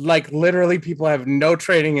 8. Like literally people have no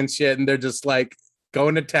training and shit, and they're just like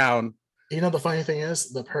going to town. The funny thing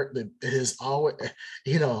is, it is always,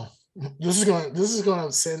 this is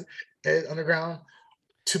gonna send Ed Underground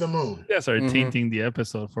to the moon. Yeah, sorry, tainting the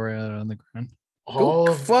episode for Ed Underground.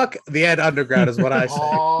 Fuck the Ed Underground is what I say.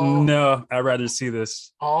 No, I'd rather see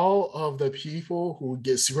this. All of the people who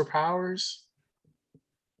get superpowers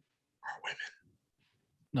are women.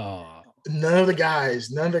 No, none of the guys.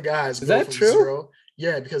 Is that true? Zero.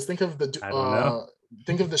 Yeah, because think of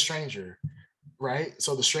the stranger, right?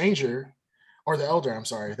 So the stranger, or the elder. I'm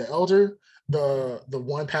sorry, the elder, the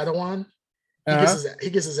one Padawan. He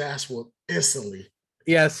gets his ass whooped instantly.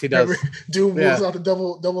 Yes, he does. Dude pulls out the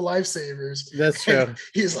double lifesavers. That's true.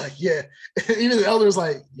 He's like, yeah. Even the elder's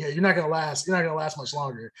like, yeah, you're not gonna last much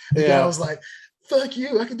longer. The guy was like, fuck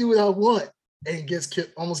you, I can do what I want. And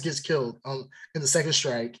almost gets killed in the second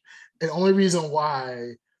strike. And the only reason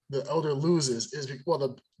why the elder loses is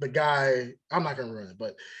because, the guy, I'm not gonna ruin it,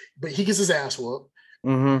 but he gets his ass whooped.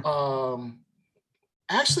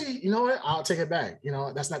 Actually, you know what? I'll take it back.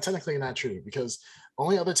 That's not technically not true, because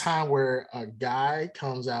only other time where a guy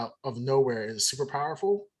comes out of nowhere and is super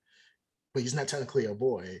powerful, but he's not technically a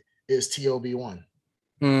boy, is TOB1.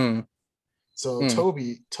 So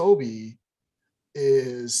Toby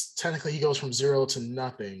is technically, he goes from 0 to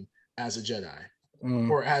nothing as a Jedi,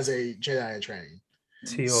 or as a Jedi in training.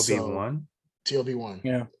 TOB1? TOB1.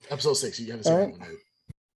 Yeah. Episode 6. You haven't seen that one.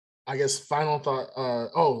 I guess final thought.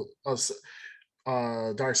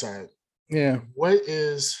 Dark Side. Yeah. What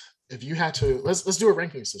is, if you had to, let's do a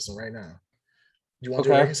ranking system right now. Do you want to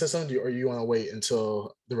do a ranking system, or you want to wait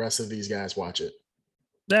until the rest of these guys watch it?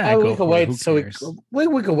 Yeah, we can wait. So we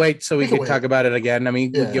can wait so we can talk about it again. I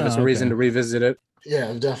mean, give us a reason to revisit it.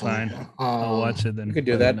 Yeah, definitely. Fine. I'll watch it then. You could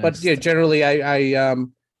do that. But yeah, generally, I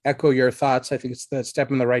echo your thoughts. I think it's the step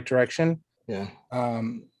in the right direction. Yeah.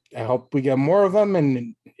 I hope we get more of them,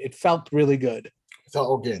 and it felt really good. It felt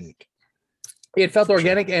organic. It felt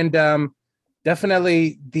organic, and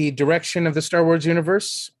definitely the direction of the Star Wars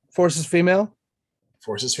universe. Force is female.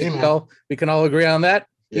 We can all agree on that.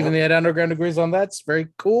 Yep. Even the Ed Underground agrees on that. It's very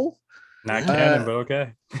cool. Not canon, but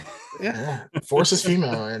okay. Yeah. Force is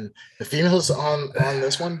female, and the females on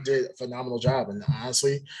this one did a phenomenal job. And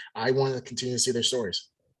honestly, I want to continue to see their stories.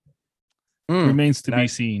 Remains to be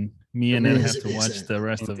seen. Me and Ed have to watch the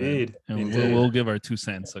rest of it, and we'll give our 2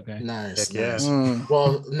 cents. Okay. Nice. Nice.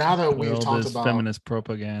 Well, now that we've talked about feminist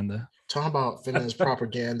propaganda,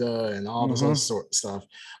 and all this other sort of stuff,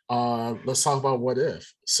 let's talk about What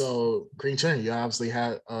If. So, Green Turn, you obviously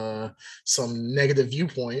had some negative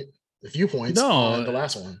viewpoints on the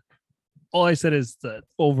last one. All I said is that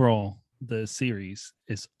overall the series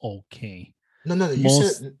is okay. No. You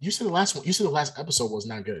said the last one. You said the last episode was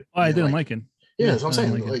not good. Oh, I didn't like it. Yeah, that's what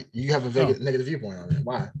I'm saying. Like, you have a negative viewpoint on it.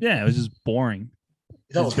 Why? Yeah, it was just boring.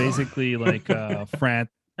 It's basically like a frat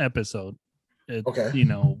episode. Okay.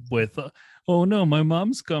 With oh no, my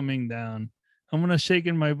mom's coming down. I'm gonna shake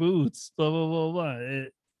in my boots. Blah blah blah blah.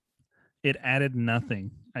 It added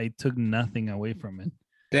nothing. I took nothing away from it.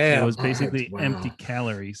 Damn. It was basically empty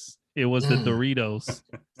calories. It was the Doritos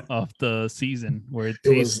of the season, where it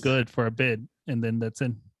tastes good for a bit, and then that's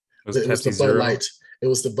it. It was the Bud Light. It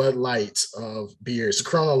was the Bud Light of beers, the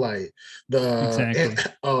Corona Light, Exactly.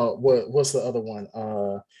 what's the other one?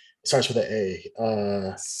 Starts with an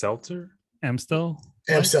A. Seltzer? Amstel.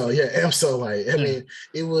 Amstel, yeah, Amstel Light. I Yeah. mean,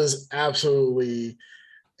 it was absolutely.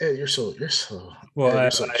 Ed, you're so Well, Ed,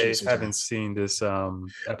 you're so cute I haven't sometimes. seen this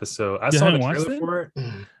episode. I You saw the haven't watched trailer it? for it.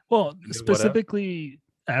 Mm. Well, What up? specifically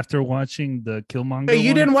after watching the Killmonger. Hey, you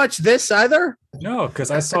one, didn't watch this either? No, because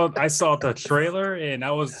I saw the trailer and I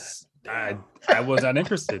was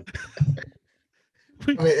uninterested.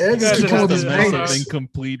 I mean, Ed guys just just come have with to his know mess of that. bangers.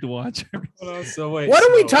 incomplete watchers. So wait, What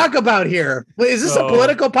do we so- talk about here? Wait, is this a So-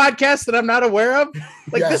 political podcast that I'm not aware of?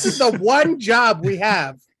 Like, Yes. this is the one job we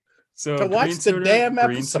have. So to watch Green the Tutor- damn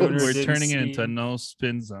Green episode. Tutor We're didn't turning it into a see- no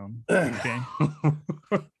spin zone. Okay.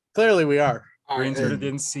 Clearly, we are. All Green right, Tutor Ed.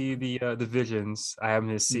 didn't see the visions. I haven't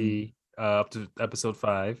to see up to episode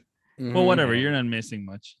 5. Well, whatever. Mhm. You're not missing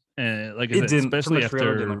much. Like I It said, didn't- from especially the trailer,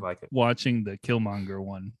 it didn't after look like it. watching the Killmonger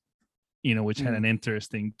one, which had an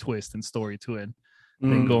interesting twist and story to it.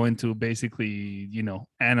 Then Mhm. go into basically,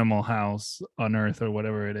 Animal House on Earth or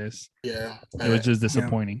whatever it is. Yeah, It was just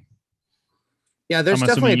disappointing. Yeah, there's I'm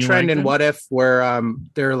definitely a assuming you trend liked in it? What If where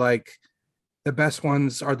they're like the best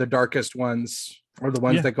ones are the darkest ones, or the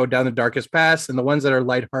ones Yeah. that go down the darkest paths, and the ones that are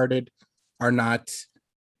lighthearted are not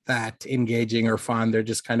that engaging or fun. They're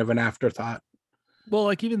just kind of an afterthought. Well,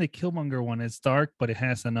 like even the Killmonger one, it's dark, but it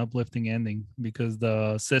has an uplifting ending because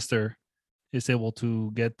the sister is able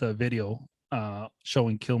to get the video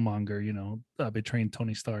showing Killmonger, betraying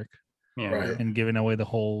Tony Stark Yeah. Right. and giving away the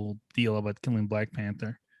whole deal about killing Black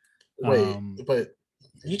Panther. Wait, but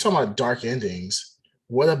you talking about dark endings?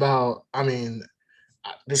 What about? I mean,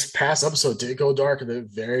 this past episode did go dark at the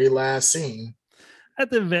very last scene. At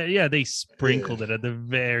the they sprinkled it at the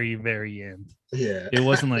very, very end. Yeah, It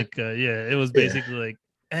wasn't like, it was Yeah. basically like,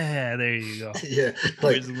 there you go. yeah, We're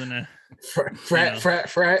like just gonna,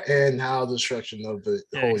 frat, and now destruction of the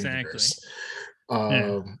Yeah, whole exactly. universe.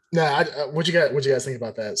 Yeah. Now, what you guys think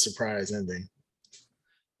about that surprise ending?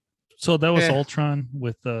 So that was Eh. Ultron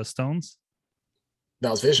with the stones. That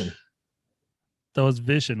was Vision. That was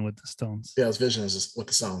Vision with the stones. Yeah, it was Vision with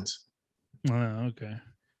the sounds. Oh, okay.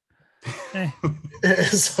 Eh.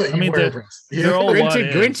 So you I mean, were they're- impressed. they're all Green, what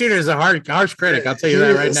Green ifs. Tutor is a harsh critic. I'll tell you He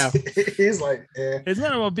that right is. now. He's like, It's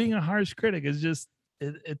not about being a harsh critic. It's just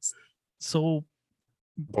it's so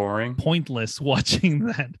Boring. pointless watching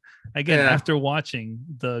that. Again, Yeah. after watching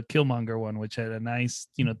the Killmonger one, which had a nice,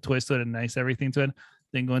 twist to it and nice everything to it,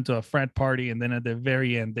 then go into a frat party, and then at the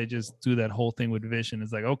very end, they just do that whole thing with Vision.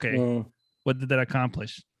 It's like, okay, Mm. what did that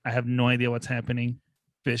accomplish? I have no idea what's happening.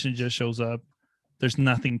 Vision just shows up. There's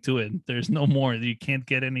nothing to it. There's no more. You can't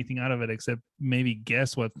get anything out of it except maybe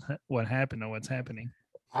guess what happened or what's happening.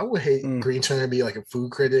 I would hate Green Turner to be like a food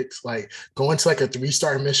critic, like going to like a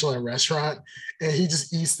 3-star Michelin restaurant, and he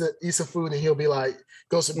just eats the food, and he'll be like,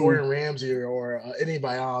 goes to Gordon Ramsay or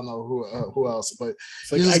anybody, I don't know who else, but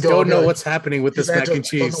It's like, you I just go don't and be know like, what's happening with this I mac don't- and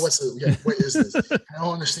I don't know cheese. what is this? I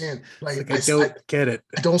don't understand. Like, I don't get it.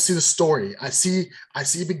 I don't see the story. I see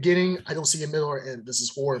a beginning. I don't see a middle or end. This is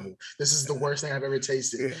horrible. This is the worst thing I've ever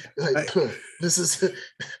tasted. Like, this is.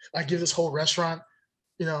 I give this whole restaurant,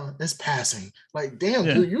 it's passing. Like, damn,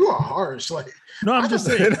 Yeah. dude, you are harsh. Like, No, I'm I just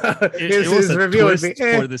don't- saying it was his a review would twist be,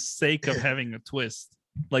 eh. for the sake of having a twist.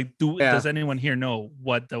 Like, does anyone here know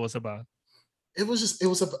what that was about? it was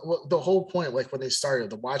the whole point. Like when they started,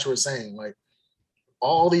 the Watcher was saying, like,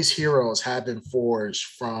 all these heroes have been forged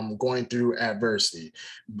from going through adversity.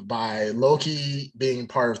 By Loki being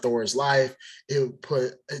part of Thor's life, it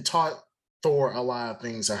taught Thor a lot of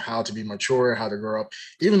things on how to be mature, how to grow up.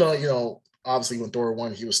 Even though, obviously when Thor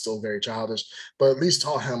won, he was still very childish, but at least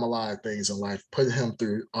taught him a lot of things in life, put him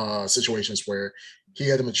through situations where he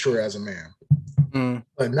had to mature as a man. Mm.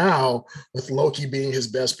 But now, with Loki being his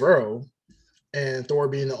best bro and Thor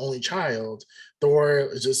being the only child, Thor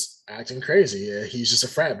is just acting crazy. He's just a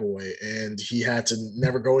frat boy, and he had to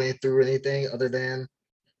never go through anything other than,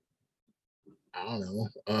 I don't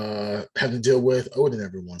know, have to deal with Odin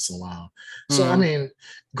every once in a while. So, I mean,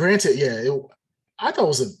 granted, I thought it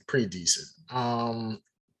was a pretty decent.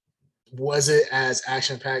 Was it as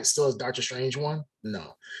action-packed still as Doctor Strange one?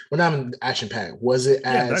 No. Well, not action-packed. Was it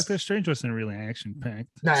as Doctor Strange wasn't really action-packed.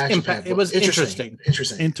 not action-packed? It was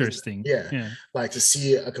Interesting. Yeah. Like to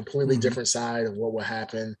see a completely different side of what would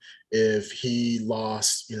happen if he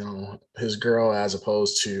lost, his girl as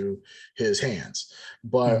opposed to his hands.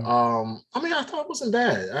 But I mean, I thought it wasn't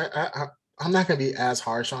bad. I'm not gonna be as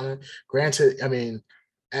harsh on it. Granted, I mean,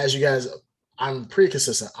 as you guys, I'm pretty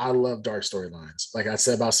consistent. I love dark storylines. Like I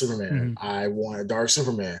said about Superman, I want a dark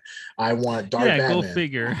Superman. I want dark Batman. Go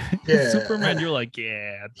figure. Yeah, Superman, you're like,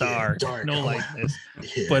 dark, dark. no lightness.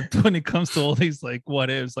 Yeah. But when it comes to all these like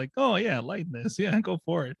what ifs, like, oh yeah, lightness, go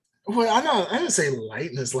for it. Well, I didn't say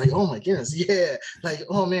lightness, like, oh my goodness, yeah, like,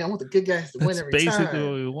 oh man, I want the good guys to win every time. Basically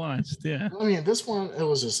what we watched, yeah. I mean, this one, it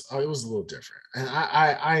was just, it was a little different, and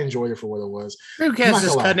I enjoyed it for what it was. Dreamcast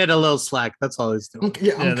is cutting it a little slack. That's all he's doing.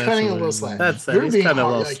 I'm cutting it a little slack. That's you're being cutting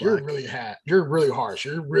hard, like, you're really harsh.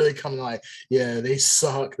 You're really coming like, yeah, they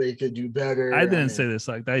suck. They could do better. I didn't say this.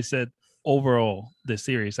 Like I said, overall, the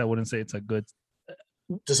series, I wouldn't say it's a good.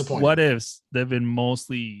 Disappointing. What ifs? They've been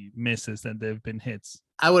mostly misses and they've been hits.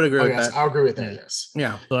 I would agree with that. I'll agree with that. Yes.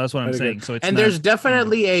 Yeah. So that's what I'm saying. So it's there's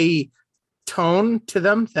definitely a tone to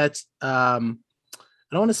them that's I don't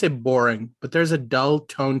want to say boring, but there's a dull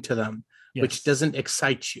tone to them, which doesn't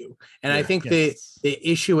excite you. And I think the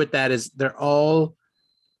issue with that is the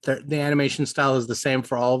animation style is the same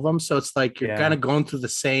for all of them. So it's like you're kind of going through the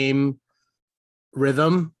same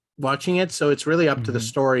rhythm watching it. So it's really up to the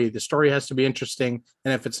story. The story has to be interesting.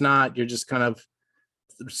 And if it's not, you're just kind of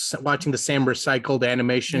watching the same recycled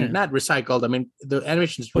animation. Not recycled. I mean, the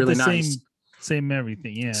animation is really nice. Same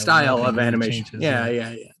everything. Yeah. Style of animation. Changes,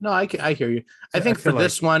 yeah. No, I hear you. I think for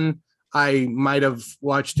this one, I might have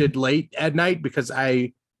watched it late at night because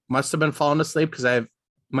I must have been falling asleep because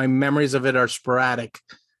my memories of it are sporadic.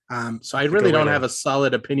 So I really don't have a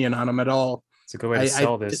solid opinion on them at all. It's a good way to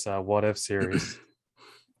sell this What If series.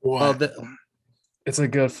 Well, it's a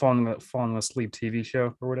good falling asleep TV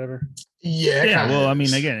show or whatever. Yeah. Well, I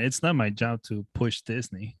mean, again, it's not my job to push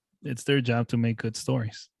Disney. It's their job to make good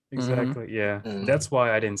stories. Exactly. Yeah. That's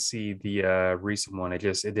why I didn't see the recent one. It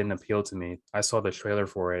didn't appeal to me. I saw the trailer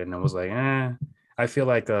for it and I was like, I feel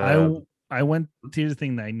like I went to the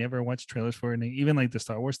thing that I never watched trailers for, and even like the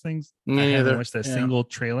Star Wars things. I haven't watched a single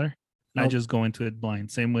trailer. Nope. I just go into it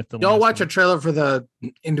blind. Same with the. You'll watch a trailer for the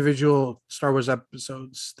individual Star Wars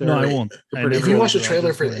episodes. No, I won't. If you watch a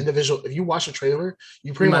trailer for the individual, if you watch a trailer,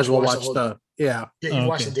 you pretty much will watch the. You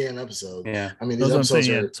watch the damn episode. Yeah, I mean, these episodes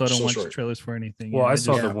are so I don't so watch short. trailers for anything. Well, I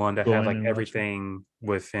saw the one that had like everything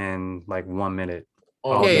within like 1 minute.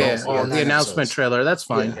 The announcement trailer. That's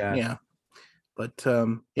fine. Yeah. But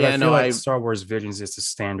I feel like Star Wars Visions is the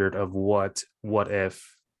standard of what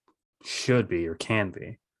if should be or can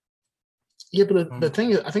be. Yeah, but the thing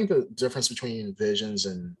is, I think the difference between Visions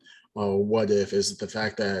and What If is the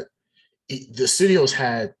fact that the studios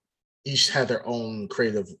each had their own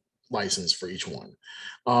creative license for each one.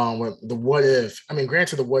 When the What If, I mean,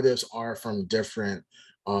 granted, the What Ifs are from different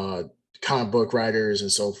comic book writers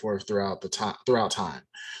and so forth throughout time.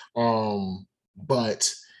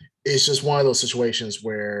 But it's just one of those situations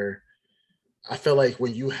where I feel like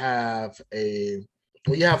when you have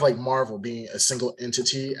like Marvel being a single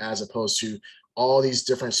entity as opposed to all these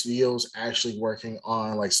different studios actually working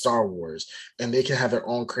on like Star Wars, and they can have their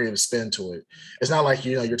own creative spin to it. It's not like,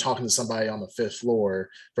 you're talking to somebody on the 5th floor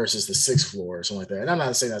versus the 6th floor or something like that. And I'm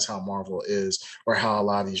not saying that's how Marvel is or how a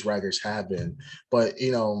lot of these writers have been, but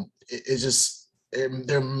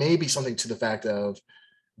there may be something to the fact of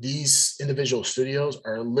these individual studios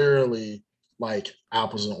are literally like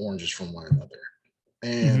apples and oranges from one another.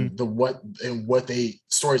 And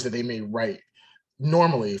stories that they may write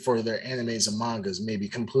normally for their animes and mangas may be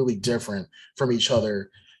completely different from each other,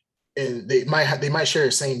 and they might share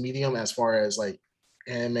the same medium as far as like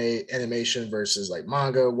animation versus like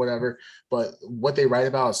manga, whatever, but what they write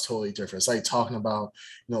about is totally different. It's like talking about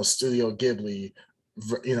Studio Ghibli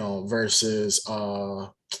versus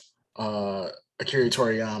Akira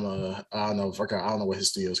Toriyama. I don't know what his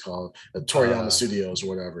studio is called, Toriyama Studios or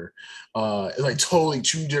whatever. It's like totally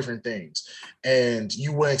two different things, and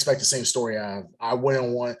you wouldn't expect the same story. I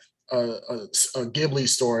wouldn't want a Ghibli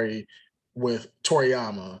story with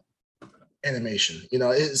Toriyama animation.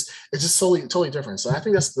 It's just totally different. So I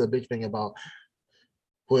think that's the big thing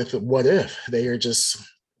with What If. There's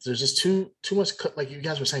just too much, like you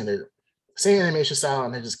guys were saying, they're same animation style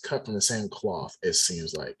and they're just cut from the same cloth, it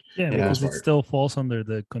seems like. Because it still falls under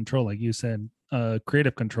the control, like you said,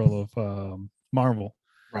 creative control of Marvel.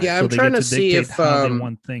 Right. Yeah, so I'm trying to see if how they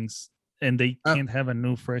want things, and they can't have a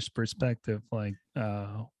new fresh perspective like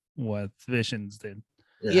what Visions did.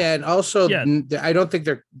 Yeah, and also I don't think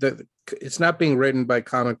it's not being written by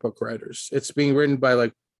comic book writers. It's being written by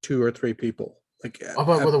like 2 or 3 people. Like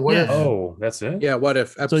What If? Oh, that's it. Yeah, What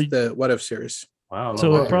If? That's the What If series. Wow.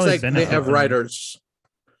 So it probably they have writers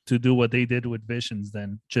to do what they did with Visions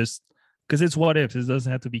then, just because it's What If. It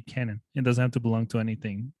doesn't have to be canon. It doesn't have to belong to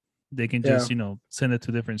anything. They can just, send it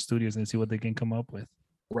to different studios and see what they can come up with.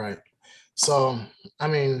 Right. So, I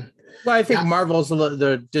mean, Well, I think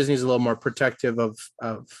the Disney's a little more protective of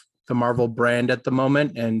the Marvel brand at the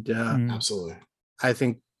moment, and absolutely, I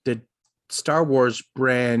think the Star Wars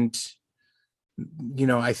brand,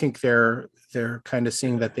 I think they're kind of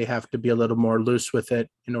seeing that they have to be a little more loose with it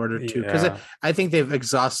in order to, because I think they've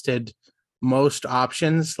exhausted most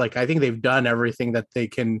options. Like I think they've done everything that they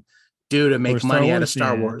can do to make money out of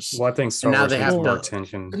Star Wars. Well, I think Star Wars needs more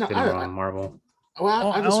attention than Marvel.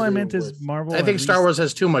 Well, all I meant is Marvel. I think Star Wars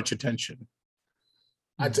has too much attention.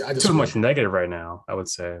 Too much negative right now, I would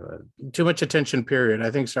say. But... Too much attention, period.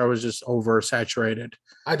 I think Star Wars is oversaturated.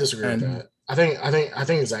 I disagree with that. I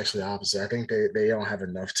think it's actually the opposite. I think they don't have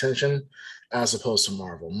enough attention as opposed to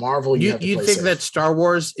Marvel. Marvel, you think safe. That Star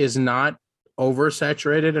Wars is not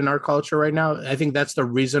oversaturated in our culture right now? I think that's the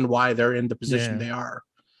reason why they're in the position they are.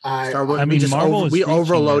 Star Wars, we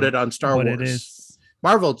overloaded on Star Wars. It is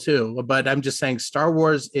Marvel too, but I'm just saying Star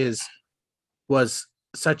Wars was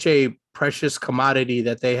such a precious commodity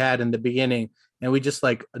that they had in the beginning, and we just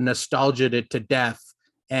like nostalgia'd it to death.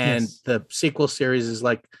 And the sequel series is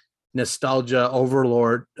like nostalgia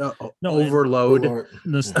overload.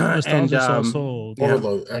 Nostalgia is also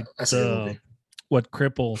overload. Like what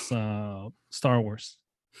cripples Star Wars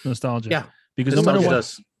nostalgia. Yeah, because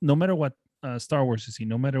no matter what Star Wars you see,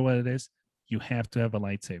 no matter what it is, you have to have a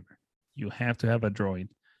lightsaber, you have to have a droid,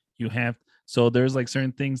 so there's like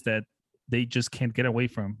certain things that they just can't get away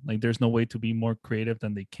from. Like there's no way to be more creative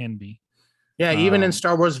than they can be. Yeah, even in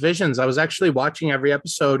Star Wars Visions, I was actually watching every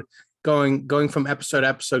episode, going from episode to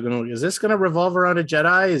episode, going, is this going to revolve around a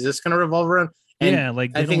Jedi? Is this going to revolve around? And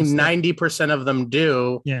I think 90% of them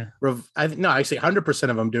do. Yeah. Actually 100%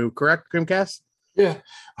 of them do. Correct, Creamcast? Yeah,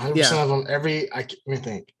 100% of them.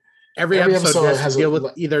 Every episode has to deal with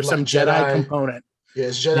either some Jedi component. Yeah,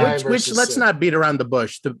 it's Jedi which let's not beat around the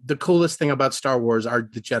bush. The coolest thing about Star Wars are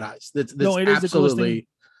the Jedis. It is absolutely.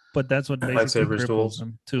 But that's what basically cripples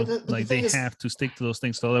them too. Like they have to stick to those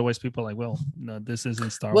things. So otherwise, people are like, well, no, this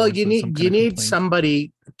isn't Star Wars. Well, you need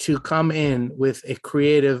somebody to come in with a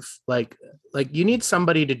creative, like you need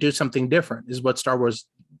somebody to do something different. Is what Star Wars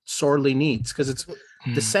sorely needs, because it's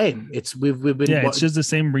the same. We've been it's just the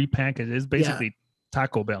same repackage. It's basically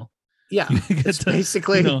Taco Bell. Yeah, it's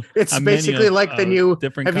basically like the new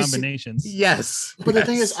different combinations. Yes, but the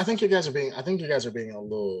thing is, I think you guys are being a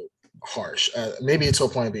little harsh, maybe to a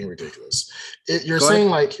point of being ridiculous. You're saying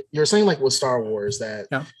like with Star Wars that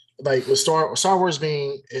like with Star Wars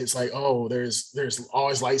being, it's like, oh, there's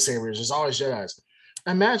always lightsabers, there's always Jedis.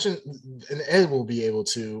 Imagine, and Ed will be able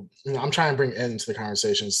to, I'm trying to bring Ed into the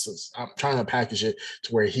conversation, so I'm trying to package it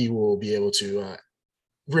to where he will be able to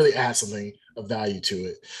really add something of value to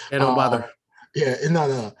it. And don't bother. Yeah,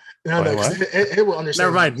 no. It will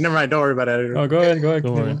understand. Never mind. Don't worry about it. Oh, go ahead.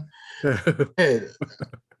 Ed,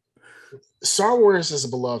 Star Wars is a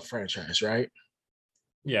beloved franchise, right?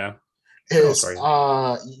 Yeah.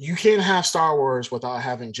 You can't have Star Wars without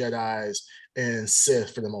having Jedis and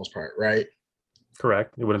Sith for the most part, right?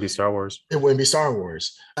 Correct. It wouldn't be Star Wars. It wouldn't be Star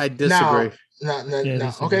Wars. I disagree.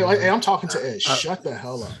 No. Okay, I'm talking to Ed. Shut the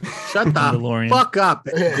hell up. Shut the fuck up,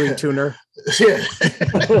 Green Tuner. Yeah.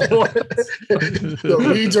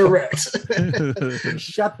 Redirect.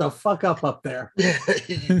 Shut the fuck up there. Yeah.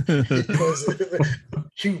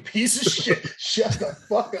 You piece of shit. Shut the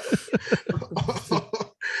fuck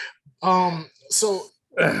up. So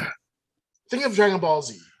think of Dragon Ball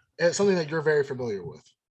Z as something that you're very familiar with.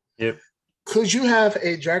 Yep. Could you have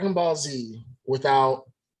a Dragon Ball Z without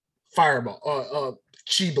Fireball,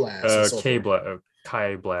 Chi Blast,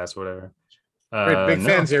 Kai Blast, whatever? Big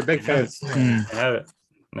fans here. Big fans. Have it?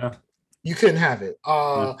 No, you couldn't have it.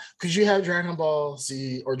 Could you have Dragon Ball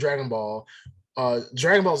Z or Dragon Ball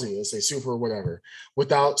Z, let's say Super or whatever,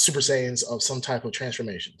 without Super Saiyans of some type of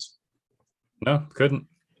transformations? No, couldn't.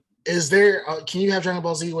 Is there? Can you have Dragon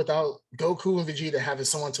Ball Z without Goku and Vegeta having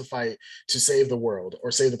someone to fight to save the world or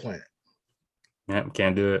save the planet? Yeah,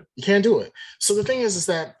 can't do it. You can't do it. So the thing is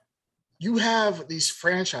that you have these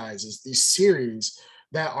franchises, these series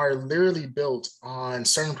that are literally built on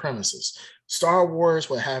certain premises. Star Wars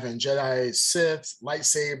with having Jedi, Sith,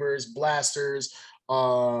 lightsabers, blasters,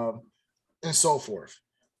 and so forth.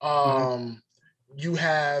 You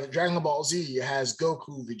have Dragon Ball Z. It has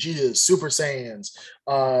Goku, Vegeta, Super Saiyans,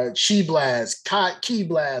 Chi Blast, Ki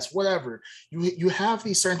Blast, whatever. You have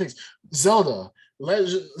these certain things. Zelda.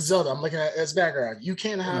 I'm looking at its background. You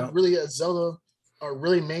can't have really a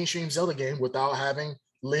really mainstream Zelda game without having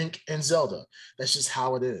Link and Zelda. That's just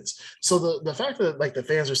how it is. So the fact that like the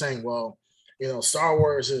fans are saying, well, Star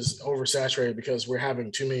Wars is oversaturated because we're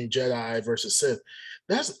having too many Jedi versus Sith.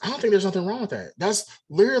 I don't think there's nothing wrong with that. That's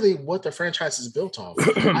literally what the franchise is built off.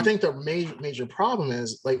 I think the major problem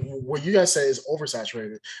is like what you guys say is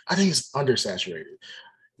oversaturated. I think it's undersaturated.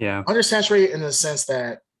 Yeah. Undersaturated in the sense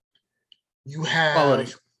that you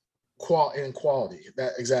have quality.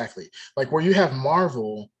 That exactly. Like where you have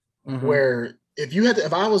Marvel, where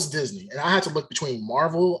if I was Disney and I had to look between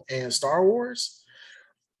Marvel and Star Wars,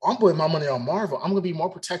 I'm putting my money on Marvel. I'm going to be more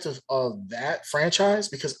protective of that franchise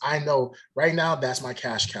because I know right now that's my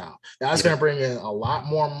cash cow. That's going to bring in a lot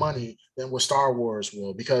more money than what Star Wars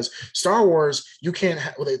will, because Star Wars, you can't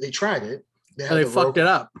they tried it. They fucked it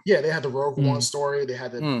up. Yeah, they had the Rogue One story. They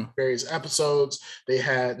had the various episodes. They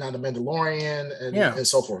had now the Mandalorian and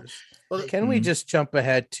so forth. Well, can we just jump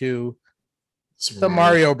ahead to the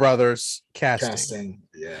Mario Brothers casting?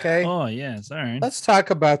 Yeah. Okay. Oh, yes. All right. Let's talk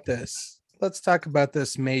about this. Let's talk about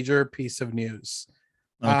this major piece of news.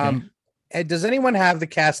 Okay. Does anyone have the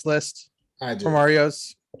cast list I do. for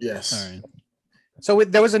Mario's? Yes. All right. So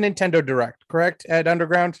there was a Nintendo Direct, correct, Ed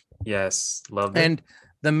Underground? Yes. Loved it. And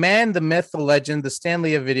the man, the myth, the legend, the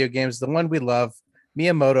Stanley of video games, the one we love,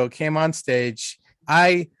 Miyamoto, came on stage.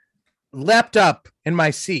 I leapt up in my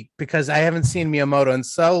seat because I haven't seen Miyamoto in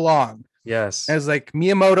so long. Yes. I was like,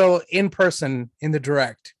 Miyamoto in person in the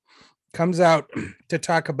Direct comes out to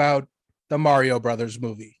talk about the Mario Brothers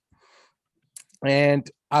movie. And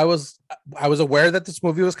I was aware that this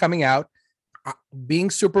movie was coming out, being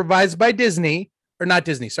supervised by Disney, or not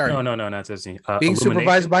Disney, sorry. No, not Disney. Being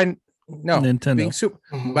supervised by Nintendo. Being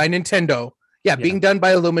by Nintendo. Yeah, being done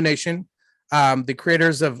by Illumination, the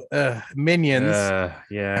creators of Minions.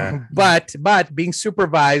 Yeah. But being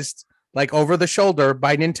supervised like over the shoulder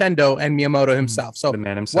by Nintendo and Miyamoto himself. So the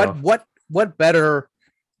man himself. What better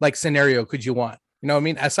like scenario could you want? You know what I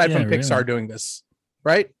mean? Aside from Pixar doing this,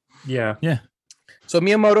 right? Yeah. So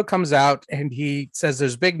Miyamoto comes out and he says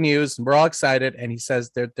there's big news and we're all excited. And he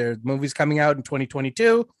says their movie's coming out in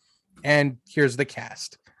 2022 and here's the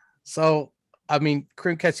cast. So, I mean,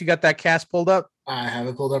 Creamcast, you got that cast pulled up? I have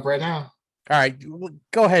it pulled up right now. All right,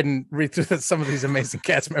 go ahead and read through some of these amazing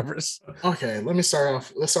cast members. Okay, let me start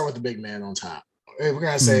off. Let's start with the big man on top. We're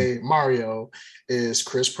going to say Mario is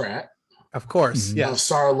Chris Pratt. Of course, of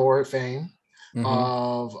Star-Lord fame.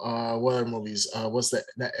 Of what other movies? What's that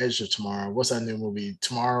Edge of Tomorrow? What's that new movie?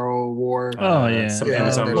 Tomorrow War? Oh yeah,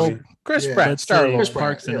 Chris Pratt, Star-Lord,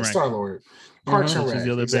 Parks and Rec. Star-Lord, Parks and Rec. Is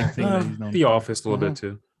the other big thing that he's known The Office a little bit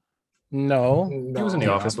too. No, he was in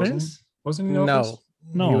The Office, wasn't he? Wasn't he in The Office?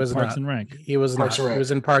 No, he was Parks not. and Rec. He was not. He was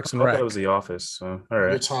in Parks and Rec. It was The Office. So all right.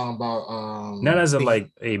 You're talking about not as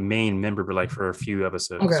a main member, but like for a few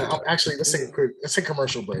episodes. Okay, actually, let's take a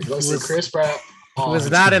commercial break. Let's see Chris Pratt. He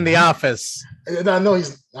was not in The Office. I know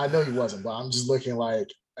he wasn't, but I'm just looking like,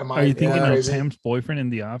 are you thinking of Pam's boyfriend in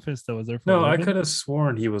The Office that was there for? No, I could have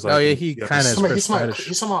sworn he was like. Oh yeah, he kind of. He's talking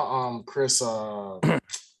about Chris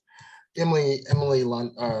Emily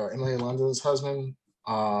London's husband.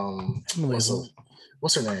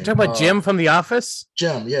 What's her name? You're talking about Jim from The Office?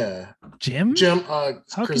 Jim, yeah. Jim? Krasinski?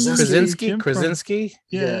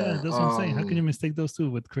 Yeah, that's what I'm saying. How can you mistake those two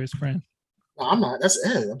with Chris Pratt? No, I'm not. That's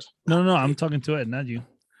Ed. No, I'm talking to Ed, not you.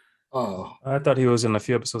 Oh. I thought he was in a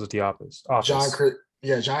few episodes of The Office. John.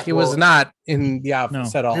 He was not in The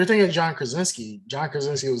Office at all. You're thinking of John Krasinski. John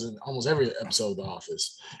Krasinski was in almost every episode of The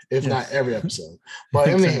Office, if not every episode. But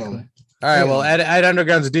exactly. All right, well, Ed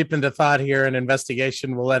Underground's deep into thought here and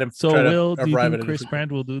investigation. We'll let him. So, do you think Chris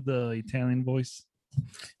Pratt will do the Italian voice?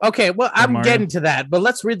 Okay, well, I'm getting to that, but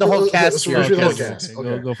let's read the whole cast here.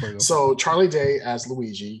 Okay. Go for it. So, Charlie Day as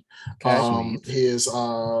Luigi. He is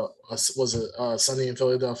Sunny in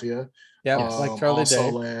Philadelphia. Yeah, like Charlie Day.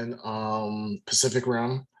 Also in Pacific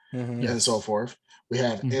Rim and so forth. We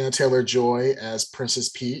have Anna Taylor-Joy as Princess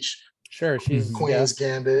Peach. Sure, she's Queen's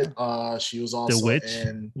Gambit. She was also The Witch,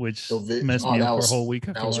 in which messed me up for a whole week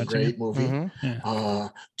after watching. That was a great it. movie. Do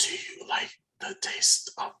you like the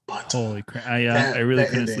taste of butter? Holy crap! I really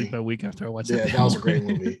couldn't sleep a week after I watched it. Yeah, that was a great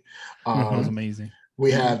movie. It was amazing.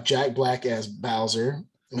 We have Jack Black as Bowser.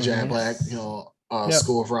 Jack Black,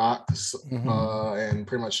 School of Rock, and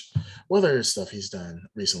pretty much what other stuff he's done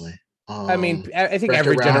recently. I mean, I think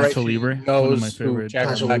every generation knows who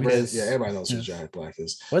Jack Black is. Yeah, everybody knows who Jack Black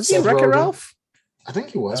is. Was he Wreck-It Ralph? I think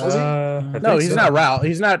he was. Was he? No, he's not Ralph.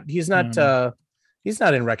 He's not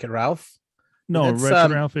in Wreck-It Ralph. No,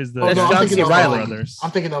 Wreck-It Ralph is the John C. Reilly.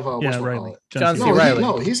 I'm thinking of Riley. John C. Reilly.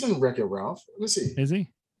 No, he's in Wreck-It Ralph. Let's see. Is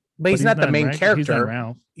he? But he's not the main character. He's not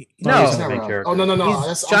Ralph. No, he's not Ralph. Oh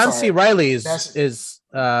no. John C. Reilly is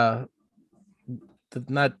not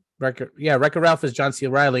Wreck-It. Yeah, Wreck-It Ralph is John C.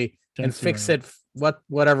 Reilly, and Fix It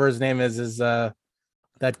whatever his name is that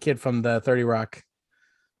kid from the 30 Rock.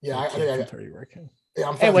 Yeah, I think I got 30 Rock. Yeah,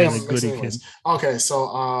 I'm anyways, anyways. Okay,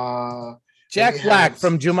 so Jack Black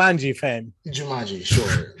from Jumanji fame. Jumanji,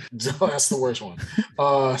 sure. That's the worst one.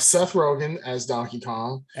 Seth Rogen as Donkey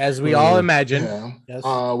Kong. As we all imagine. Yeah. Yes.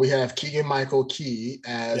 We have Keegan-Michael Key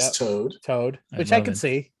as Toad. Which I can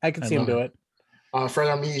see. I can see him do it. Fred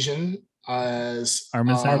Armisen as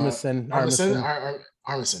Armisen.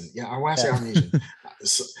 Yeah, I want to say Armisen.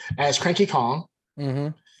 As Cranky Kong.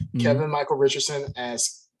 Mm-hmm. Kevin Michael Richardson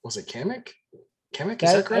as, was it Kamek? Kamek,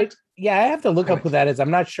 is that correct? I have to look up who that is.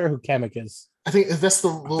 I'm not sure who Kamek is. I think that's the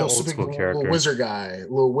little wizard guy.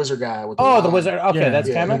 With the wizard. Okay, that's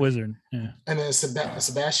Kamek. The wizard. Yeah. And then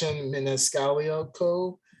Sebastian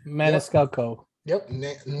Maniscalco. Yep,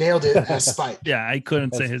 nailed it as Spike. Yeah, I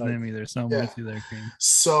couldn't say his name either. So I'm with you there, Cream.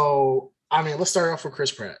 So, I mean, let's start off with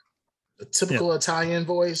Chris Pratt. A typical Italian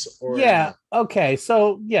voice, or okay.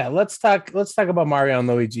 So let's talk about Mario and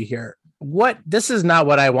Luigi here. This is not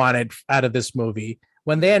what I wanted out of this movie.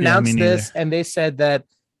 When they announced this and they said that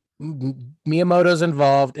Miyamoto's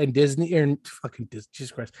involved and Disney or fucking Disney,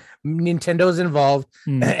 Jesus Christ, Nintendo's involved,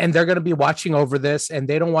 and they're going to be watching over this, and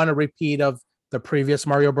they don't want a repeat of the previous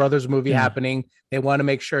Mario Brothers movie happening. They want to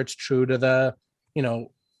make sure it's true to the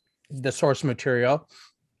source material.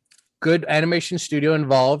 Good animation studio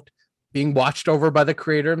involved, being watched over by the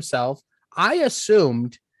creator himself. I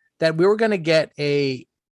assumed that we were going to get a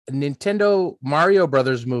Nintendo Mario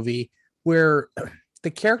Brothers movie where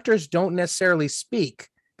the characters don't necessarily speak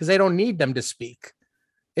because they don't need them to speak.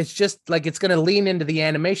 It's just like it's going to lean into the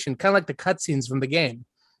animation, kind of like the cutscenes from the game.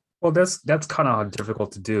 Well, that's kind of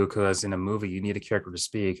difficult to do because in a movie you need a character to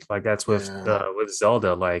speak. Like that's with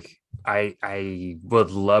Zelda. Like I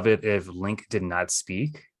would love it if Link did not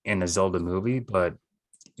speak in a Zelda movie, but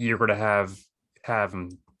you're going to have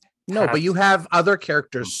but you have other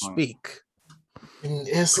characters speak.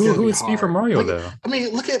 Who would speak for Mario though? I mean,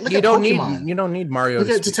 look at Pokemon. You don't need Mario. Look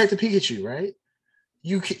at Detective Pikachu, right?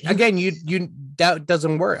 You that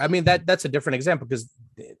doesn't work. I mean, that's a different example because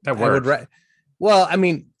that worked. Well, I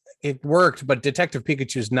mean, it worked, but Detective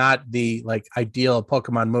Pikachu is not the ideal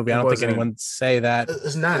Pokemon movie. I don't think anyone would say that.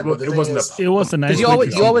 It's not. It was a nice. You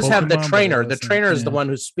always have the trainer. The trainer is the one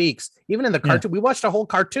who speaks. Even in the cartoon, we watched a whole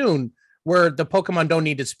cartoon where the Pokemon don't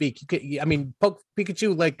need to speak.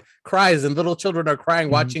 Pikachu cries and little children are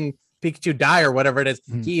crying watching Pikachu die or whatever it is.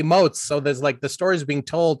 He emotes, so there's the story is being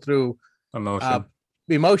told through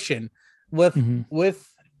emotion. With the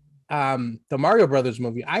Mario Brothers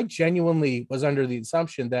movie, I genuinely was under the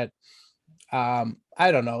assumption that I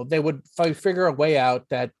don't know, they would figure a way out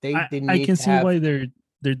that they didn't. I can see why they're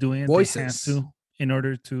doing it. Voices. They have to in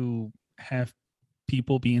order to have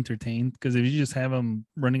people be entertained, because if you just have them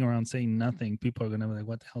running around saying nothing, people are gonna be like,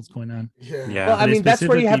 what the hell's going on? Well, I mean, that's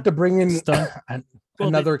where you have to bring in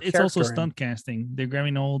another it's also stunt casting. They're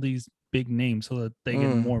grabbing all these big names so that they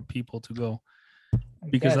get more people to go,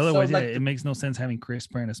 because otherwise it makes no sense having Chris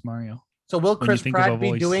Pratt as Mario. So will Chris Pratt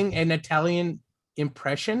be doing an Italian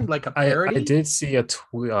impression, like a parody? I did see a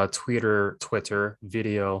Twitter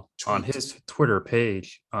video on his Twitter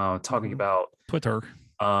page talking about Twitter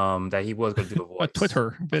that he was going to do a voice. A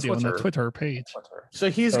Twitter video on the Twitter page.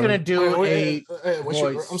 So he's going to do a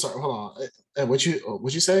voice. I'm sorry, hold on. What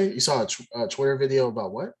you say? You saw a Twitter video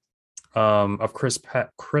about what? Of Chris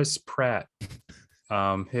Pratt.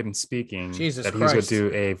 Him speaking. Jesus that Christ. He's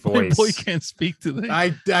going to do a voice. My boy can't speak to this.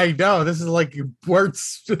 I know. This is like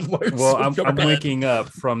words. Well, I'm waking up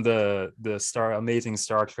from the amazing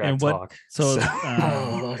Star Trek talk.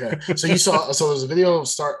 Okay. So you saw. So there's a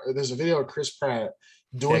video of Chris Pratt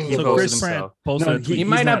doing the voice. Chris Pratt he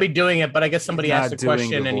might not be doing it, but I guess somebody asked a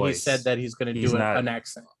question and he said that he's going to do an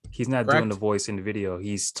accent. He's not doing the voice in the video.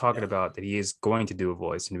 He's talking about that he is going to do a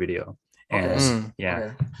voice in the video. And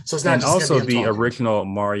so it's not and also the original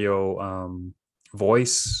Mario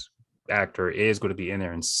voice actor is going to be in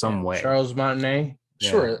there in some way. Charles Martinet.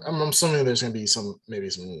 Sure, I'm assuming there's going to be some maybe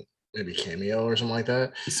cameo or something like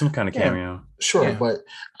that. Some kind of cameo. Sure, but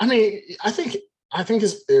I mean, I think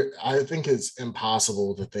it's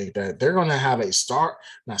impossible to think that they're going to have a Star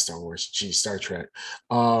Trek.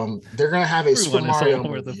 They're going to have a Super Mario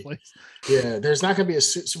movie. Yeah, there's not going to be a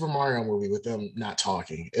Super Mario movie with them not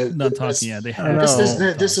talking. They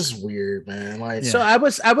have. This is weird, man. So I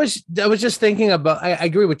was just thinking about. I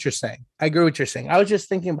agree what you're saying. I was just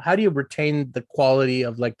thinking, how do you retain the quality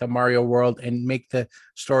of the Mario world and make the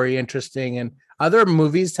story interesting? And other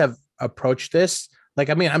movies have approached this.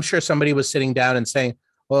 I'm sure somebody was sitting down and saying,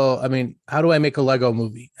 well, I mean, how do I make a Lego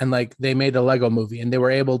movie? And they made a Lego movie and they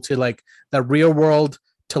were able to the real world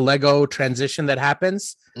to Lego transition that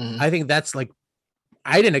happens. I think that's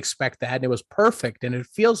I didn't expect that, and it was perfect, and it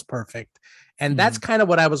feels perfect, and that's kind of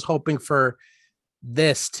what I was hoping for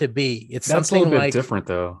this to be. It's That's something a little bit like different,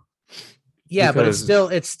 though. Yeah, but it's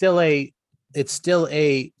still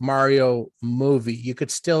a Mario movie. You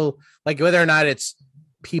could still like whether or not it's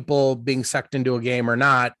people being sucked into a game or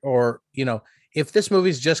not, or if this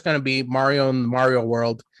movie's just going to be Mario in the Mario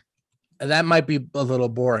world, that might be a little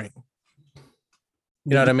boring.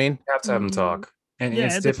 You know what I mean? You have to have them talk, and yeah,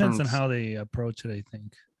 it's it depends on how they approach it. I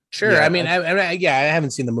think. Sure. Yeah, I mean, I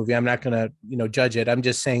haven't seen the movie. I'm not going to, judge it. I'm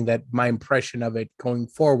just saying that my impression of it going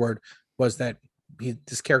forward was that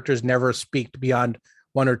this character's never speak beyond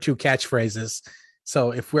one or two catchphrases.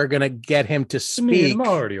 So if we're going to get him to speak,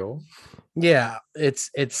 Mario, yeah,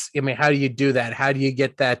 it's. I mean, how do you do that? How do you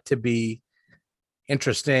get that to be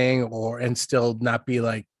interesting and still not be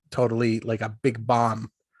like totally like a big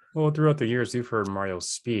bomb? Well, throughout the years, you've heard Mario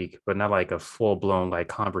speak, but not like a full blown like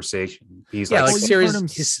conversation. He's like series.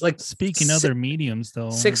 He's like speaking other mediums though.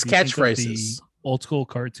 6 catchphrases. Old school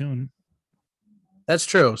cartoon. That's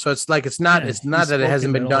true. So it's like it's not that it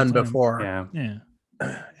hasn't been done before. Yeah.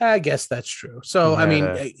 I guess that's true. So I mean,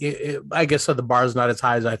 I guess so. The bar's not as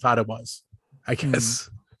high as I thought it was. I guess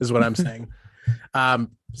is what I'm saying.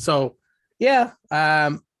 So yeah.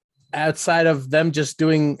 Outside of them just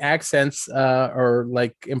doing accents or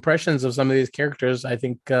like impressions of some of these characters, I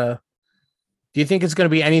think. Do you think it's going to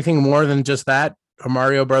be anything more than just that? A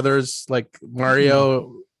Mario Brothers, like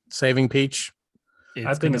Mario saving Peach?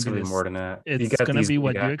 I think it's going to be more than that. It's going to be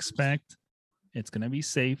what you expect. It's going to be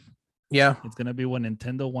safe. Yeah. It's going to be what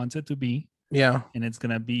Nintendo wants it to be. Yeah. And it's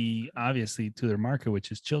going to be obviously to their market, which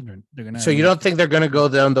is children. They're going to. So you don't think they're going to go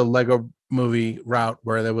down the Lego movie route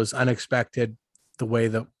where there was unexpected, the way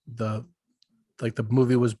the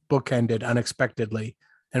movie was bookended unexpectedly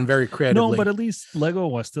and very creatively? No, but at least Lego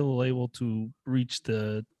was still able to reach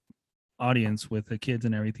the audience with the kids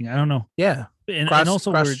and everything. I don't know. Yeah. And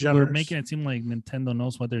also we're making it seem like Nintendo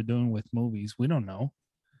knows what they're doing with movies. We don't know.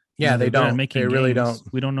 Yeah, they don't. They really don't.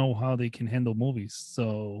 We don't know how they can handle movies.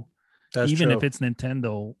 So that's even true. if it's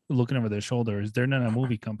Nintendo looking over their shoulders, they're not a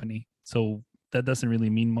movie company. So that doesn't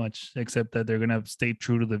really mean much, except that they're gonna stay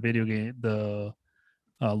true to the video game, the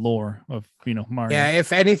lore of Mario. Yeah,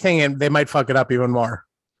 if anything, they might fuck it up even more.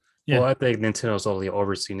 Yeah. Well, I think Nintendo's only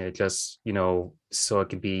overseen it just so it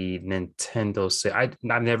could be Nintendo.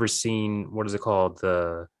 I've never seen, what is it called?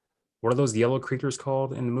 What are those yellow creatures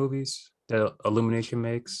called in the movies that Illumination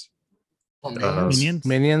makes?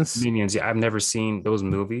 Minions. Yeah, I've never seen those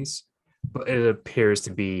movies, but it appears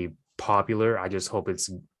to be popular. I just hope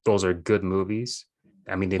those are good movies.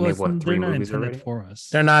 I mean, they made 3 movies already for us.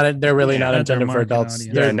 They're really not intended for adults.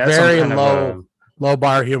 Audience. They're very low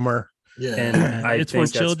bar humor. Yeah, and I it's think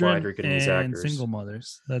for children that's why these and actors. Single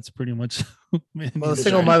mothers. That's pretty much. Well,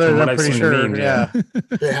 single mothers, I'm pretty sure. Yeah,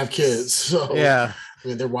 they have kids, so yeah. I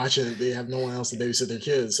mean, they're watching it. They have no one else to babysit their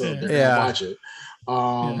kids, so they're gonna watch it.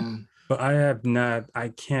 But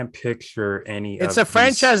I can't picture any. It's a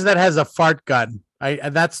franchise that has a fart gun.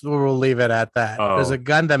 That's where we'll leave it at that. There's a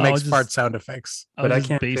gun that makes fart sound effects. But I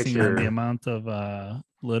can't basing on the amount of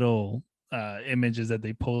little images that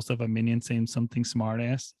they post of a minion saying something smart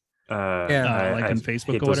ass. Like on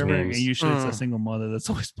Facebook or whatever, and usually it's a single mother that's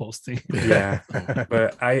always posting. Yeah,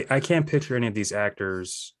 but I can't picture any of these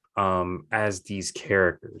actors as these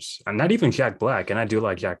characters. I'm not even Jack Black, and I do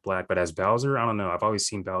like Jack Black, but as Bowser, I don't know. I've always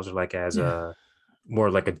seen Bowser like as a more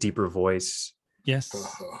like a deeper voice,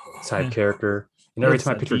 type character. And every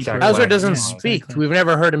time I picture Jack Bowser Black, doesn't speak. Exactly. We've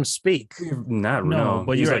never heard him speak. No,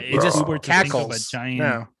 but you're right. He just cackles. Think of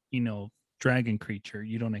a giant, dragon creature.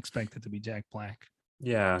 You don't expect it to be Jack Black.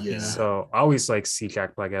 Yeah. So I always see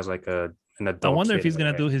Jack Black as like an adult. I wonder if he's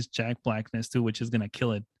gonna do his Jack Blackness too, which is gonna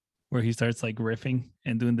kill it, where he starts like riffing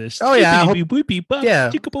and doing this. Oh yeah,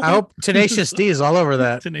 I hope Tenacious D is all over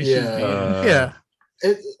that.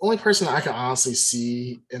 Only person I can honestly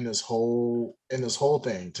see in this whole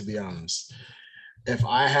thing, to be honest, if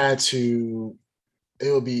I had to,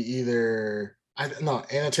 it would be either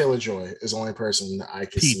Anna Taylor-Joy is the only person that I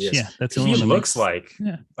can see. Yeah, that's the he looks like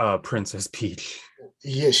Princess Peach.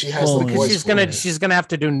 Yeah, she has the voice. She's gonna have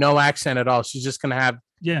to do no accent at all. She's just gonna have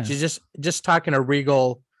she's just talking a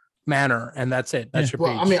regal manner, and that's it. That's your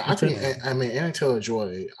Peach. I mean Anna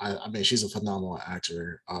Taylor-Joy. I mean, she's a phenomenal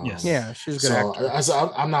actor. She's a good actor.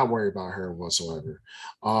 So I'm not worried about her whatsoever.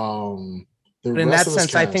 But in that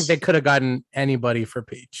sense, I think they could have gotten anybody for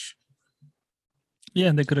Peach.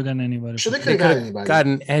 Yeah, they could have gotten anybody. Sure, they could have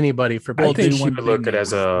gotten anybody for Peach. I think she would look good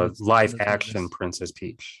as a live action Princess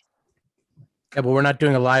Peach. Yeah, but we're not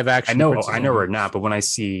doing a live action. I know we're not, but when I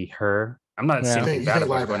see her, I'm not saying bad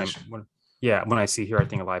about her. Yeah, when I see her, I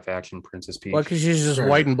think of live action Princess Peach. Well, because she's just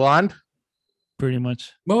white and blonde. Pretty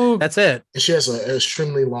much. Well, that's it. And she has an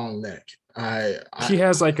extremely long neck. She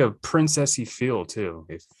has like a princessy feel too.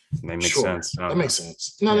 If that makes sense. That makes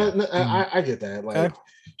sense. No, I get that. Like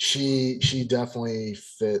she definitely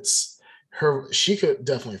fits her. She could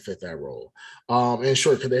definitely fit that role. And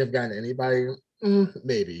sure, could they have gotten anybody?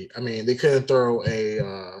 Maybe. I mean, they couldn't throw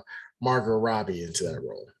a Margot Robbie into that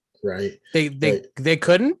role, right? They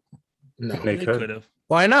couldn't. No, they could have.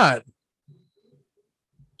 Why not?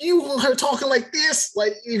 You want her talking like this,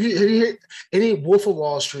 like you any Wolf of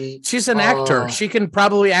Wall Street. She's an actor. She can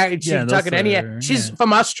probably act. She's talking any. She's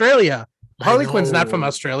from Australia. Harley Quinn's not from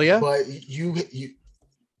Australia. But you,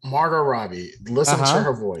 Margot Robbie. Listen to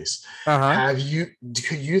her voice. Could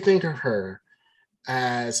you think of her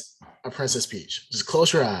as a Princess Peach? Just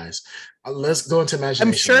close your eyes. Let's go into imagination.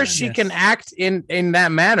 I'm sure she can act in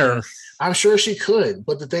that manner. Yes. I'm sure she could,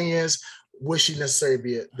 but the thing is, would she necessarily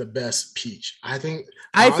be the best Peach? I think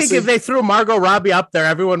if they threw Margot Robbie up there,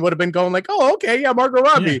 everyone would have been going like, "Oh, okay, yeah, Margot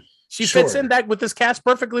Robbie. Yeah. She fits in that with this cast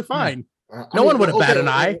perfectly fine." No one would have batted an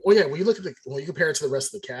eye. Well, yeah, when you compare it to the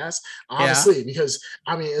rest of the cast, honestly, because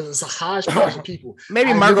I mean, it was a hodgepodge of people.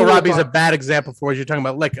 Maybe Margot Robbie's a bad example for what you're talking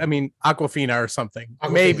about. Like, I mean, Aquafina or something.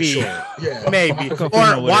 Maybe, yeah, maybe. Or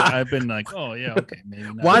I've been like, oh yeah, okay, maybe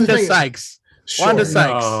not. Wanda Sykes. Sure. Wanda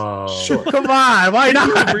Sykes. No. Sure. Come on. Why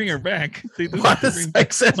not? Bring her back. Wanda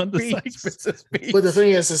Sykes. But the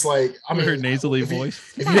thing is, it's like, I mean, her nasally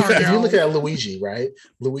voice. If you look at Luigi, right?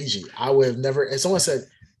 Luigi, I would have never, if someone said,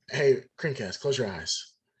 hey, Creamcast, close your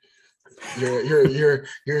eyes. You're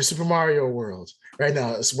in Super Mario World. Right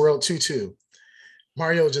now, it's World 2-2.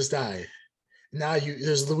 Mario just died. Now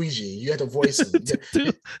there's Luigi. You have to voice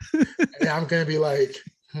him. And I'm gonna be like,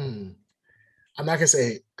 I'm not gonna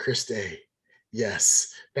say Chris Day.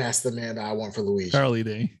 Yes, that's the man that I want for Luigi. Charlie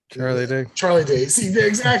Day. See,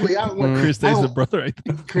 exactly. I want Chris Day's the brother, I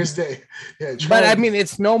think. Chris Day. Yeah, but I mean,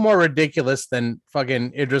 it's no more ridiculous than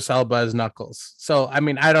fucking Idris Elba as Knuckles. So I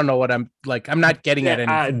mean, I don't know what I'm like. I'm not getting at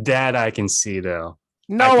anything. That I can see though.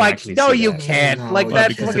 No, you can't. No, like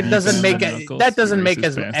that fucking doesn't make it. That doesn't make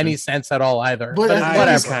any sense at all either. But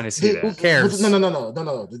whatever. Kind of see that. Who cares? No.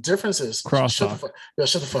 The difference is crosstalk.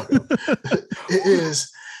 Shut the fuck up. It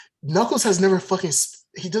is. Knuckles has never fucking.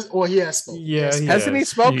 He does. Or he has spoken. Yeah, hasn't he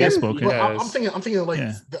spoken? He has spoken. Well, I'm thinking like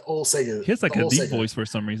the old Sega. He has like a deep voice for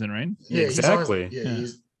some reason, right? Yeah, exactly.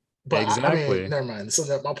 But exactly. I mean, never mind. So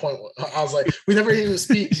that my point. I was like, we never heard him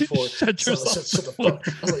speak before. Shut the fuck.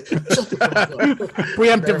 I was like, shut the fuck up.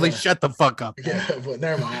 Preemptively, shut the fuck up. Yeah, but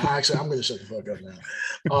never mind. I'm going to shut the fuck up now.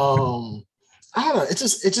 I don't know. It's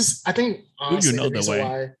just. I think honestly,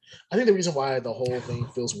 the reason why the whole thing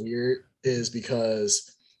feels weird is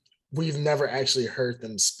because we've never actually heard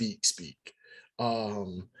them speak. I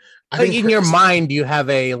think in your mind you have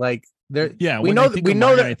a like. Yeah, we know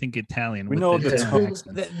that. I think Italian. We know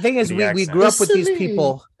the thing is, we grew up with these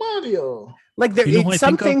people. Mario. Like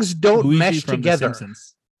some things don't mesh together.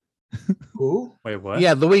 Who? Wait, what?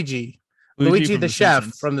 Yeah, Luigi the chef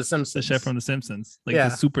from The Simpsons. The chef from The Simpsons. Like the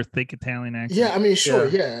super thick Italian accent. Yeah, I mean, sure.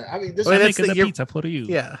 Yeah. I mean, this is the pizza for you.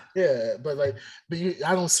 Yeah. Yeah. But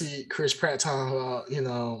I don't see Chris Pratt talking about,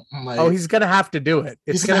 like, oh, he's going to have to do it.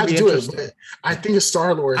 It's going to be interesting. I think it's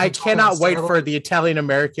Star-Lord. I cannot wait for the Italian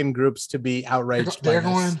American groups to be outraged. They're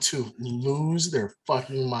going to lose their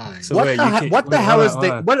fucking minds. So what the hell is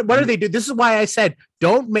what are they doing? This is why I said,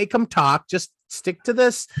 don't make them talk. Just stick to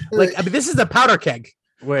this. Like, I mean, this is a powder keg.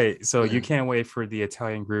 Wait, so you can't wait for the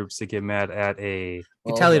Italian groups to get mad at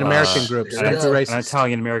Italian American groups?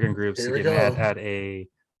 Italian American groups to get mad at a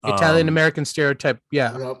Italian American stereotype,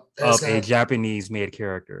 of a Japanese made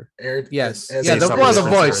character. Yes,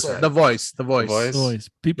 the voice.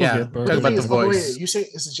 People get burned. Talk about the voice. You say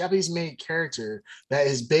it's a Japanese made character that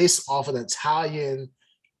is based off of an Italian.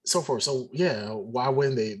 So forth. So yeah, why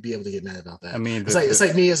wouldn't they be able to get mad about that? I mean, it's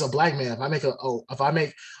like me as a black man. If I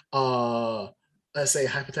make let's say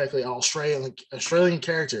hypothetically an Australian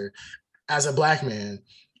character as a black man,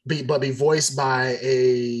 be voiced by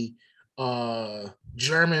a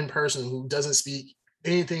German person who doesn't speak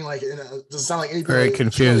anything like doesn't sound like anything. Very like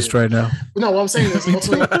confused right now. No, what I'm saying is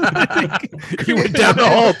you went down the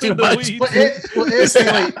hole too much. But it's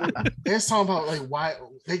saying it's talking about like why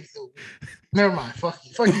they. Never mind. Fuck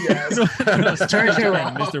you guys. Turn it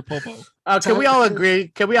around, Mr. Popo. Can we all agree?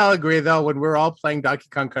 Can we all agree though? When we're all playing Donkey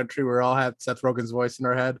Kong Country, we all have Seth Rogen's voice in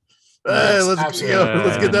our head. Let's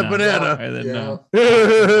get that banana.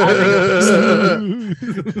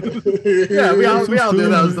 Yeah, we all do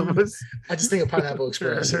those. I just think of Pineapple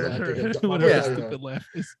Express. I think of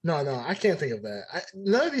No, I can't think of that.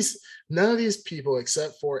 None of these people,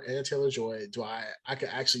 except for Anna Taylor-Joy, I could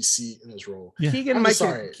actually see in this role. Yeah.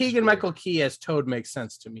 Keegan Michael Key as Toad makes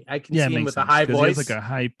sense to me. I can see him with a high voice. He has like a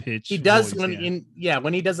high pitch. He does voice,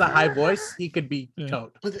 when he does a high voice, he could be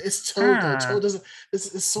Toad. But it's Toad though. Toad doesn't.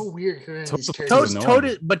 It's so weird.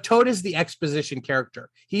 Toad is the exposition character.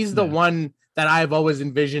 He's the one that I've always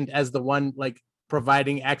envisioned as the one like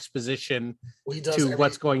providing exposition to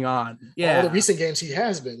what's going on. Yeah, all the recent games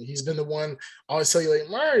he's been the one always tell you like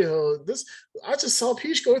Mario, I just saw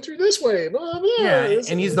Peach go through this way. Blah, blah. Yeah,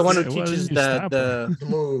 and he's the one who teaches the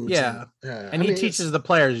moves. Yeah, and he teaches the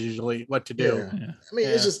players usually what to do. Yeah. I mean,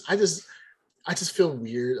 it's just I just feel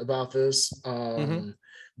weird about this.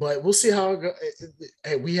 But we'll see how it goes.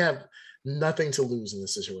 Hey, we have nothing to lose in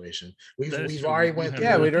this situation. We've already went through.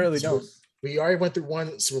 Yeah, we really don't. We already went through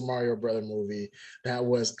one Super Mario Brother movie that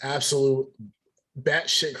was absolute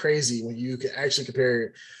batshit crazy when you can actually compare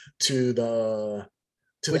it to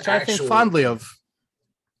which I think fondly of,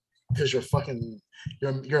 because you're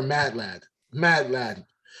a mad lad.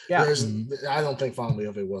 Yeah, I don't think fondly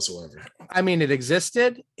of it whatsoever. I mean, it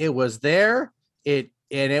existed. It was there. It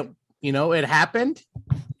happened.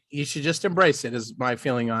 You should just embrace it. Is my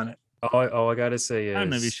feeling on it. All I gotta say is I don't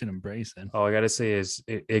know if you should embrace it. All I gotta say is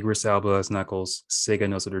Idris Elba as Knuckles. Sega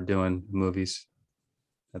knows what they're doing. Movies.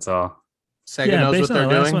 That's all. Sega knows what they're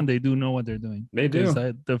doing. Last one, they do know what they're doing. They do.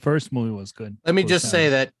 The first movie was good. Let me just say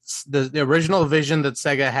that the original vision that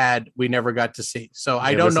Sega had, we never got to see. So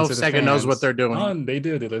I don't know if Sega knows what they're doing. They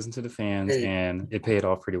do. They listen to the fans, and it paid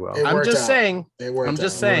off pretty well. I'm just saying.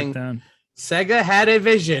 Sega had a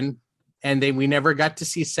vision, and we never got to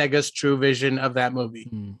see Sega's true vision of that movie.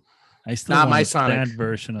 I still want my Sonic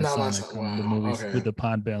version of Sonic in the movies with the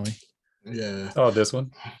pod belly. Yeah. Oh, this one.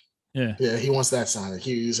 Yeah. Yeah, he wants that Sonic.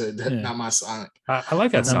 He said, "Not my Sonic." I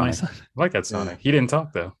like that Sonic. I like that Sonic. He didn't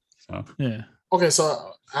talk though. So yeah. Okay,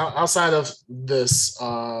 so outside of this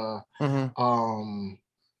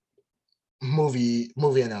movie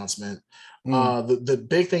announcement, the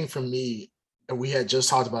big thing for me, and we had just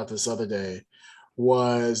talked about this other day,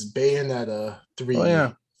 was Bayonetta 3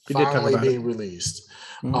 finally being released.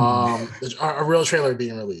 A real trailer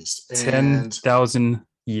being released. 10,000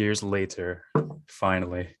 years later,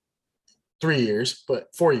 finally. 3 years,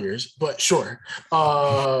 but 4 years, but sure.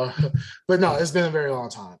 But no, it's been a very long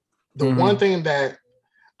time. The one thing that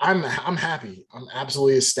I'm happy, I'm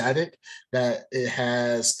absolutely ecstatic that it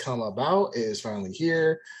has come about. It is finally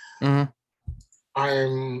here.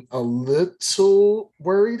 I'm a little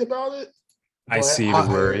worried about it. I see the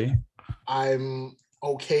worry. I'm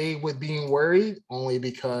okay with being worried only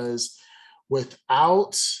because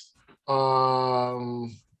without Nintendo,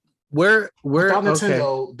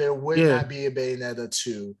 there would not be a Bayonetta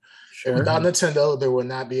 2. Sure. Without Nintendo, there would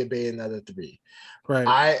not be a Bayonetta 3.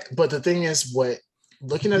 Right. But the thing is,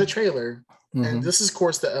 looking at the trailer, and this is, of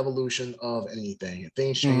course, the evolution of anything.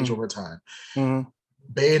 Things change over time.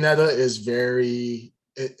 Bayonetta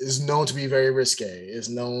is known to be very risque. It's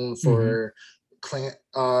known for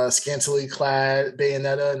scantily clad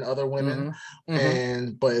Bayonetta and other women,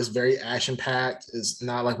 but it's very action packed. It's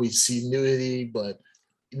not like we see nudity, but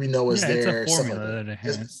we know it's there. It's a formula that it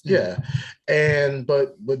has.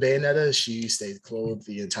 But with Bayonetta, she stayed clothed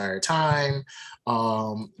the entire time.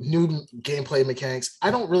 New gameplay mechanics. I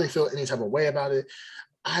don't really feel any type of way about it.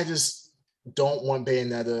 I just don't want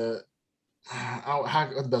Bayonetta. How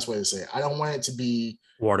the best way to say it? I don't want it to be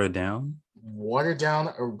watered down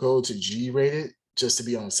or go to G-rated just to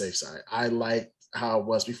be on the safe side. I like how it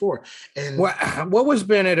was before. And what was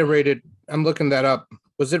Bayonetta rated? I'm looking that up.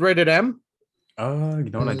 Was it rated M? I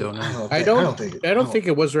don't know. I don't think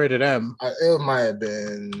it was rated M. It might have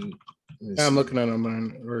been. I'm looking at them,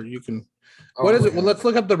 or you can. What is it? Well, let's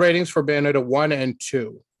look up the ratings for Bayonetta 1 and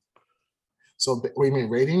 2. So, what do you mean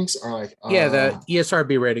ratings? Are like the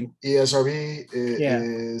ESRB rating. ESRB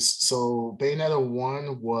is so Bayonetta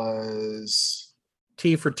 1 was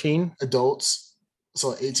T for teen adults,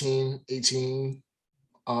 so 18 years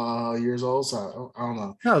old. So I don't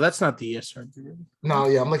know. No, that's not the ESRB rating. No,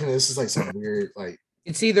 yeah, I'm looking at this is like some weird like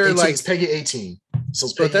it's either 18, like it's Peggy 18. So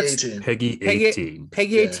it's Peggy 18. Peggy 18.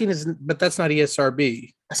 Peggy 18 is, but that's not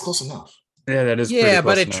ESRB. That's close enough. Yeah, that is. Yeah,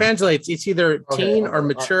 but it translates. It's either teen or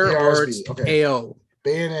mature or it's AO.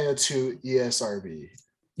 Bayonetta 2 ESRB.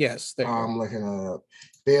 Yes, I'm looking up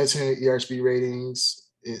Bayonetta 2 ESRB ratings.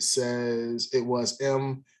 It says it was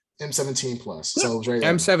M17 plus. So it was rated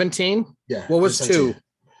M17. Yeah. What was M17. 2?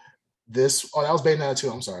 This that was Bayonetta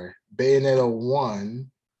 2. I'm sorry, Bayonetta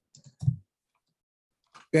 1.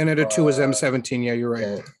 Bayonetta 2 was M17. Yeah, you're right.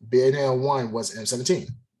 Yeah, Bayonetta 1 was M17.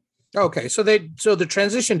 Okay, so the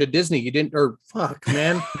transition to Disney, you didn't, or fuck,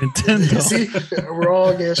 man. Nintendo. See, we're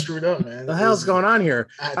all getting screwed up, man. The hell's going on here?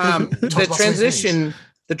 The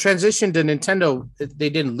transition to Nintendo, they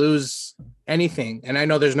didn't lose anything, and I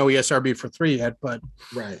know there's no ESRB for 3 yet, but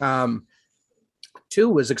right. 2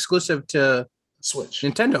 was exclusive to Switch,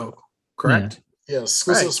 Nintendo, correct? Yeah,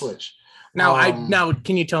 exclusive to Switch. Now,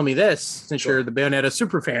 can you tell me this, since you're the Bayonetta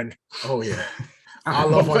super fan? Oh yeah, I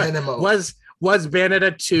love one-handed mode. Was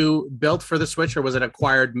Bayonetta 2 built for the Switch, or was it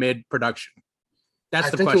acquired mid-production?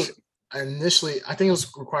 That's the question. Initially, I think it was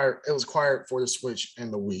acquired for the Switch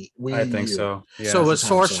and the Wii. I think so. Yeah. So it was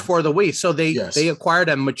sourced for the Wii. So they acquired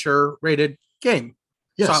a mature rated game.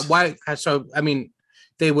 Yes. So I mean,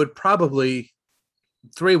 they would probably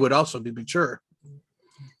 3 would also be mature.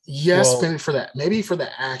 Yes, maybe for the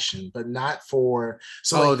action, but not for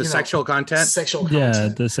the sexual content. Sexual content. Yeah,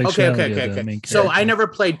 the sexuality. Okay. So I never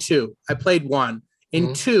played 2. I played 1.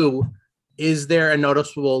 In 2, is there a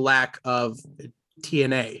noticeable lack of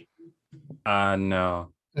TNA?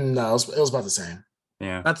 No. No, it was about the same.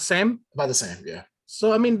 Yeah. Not the same? About the same, yeah.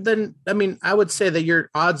 So I would say that your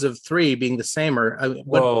odds of 3 being the same are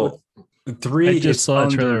 3 is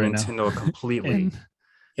under Nintendo completely.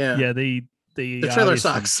 Yeah, the trailer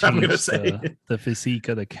sucks. I'm gonna say the physique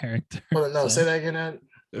of the character. No, say that again,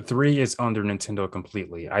 Ed. 3 is under Nintendo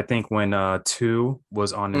completely. I think when 2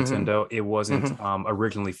 was on Nintendo, it wasn't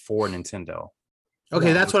originally for Nintendo.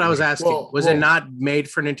 Okay, that's what I was asking. Was it not made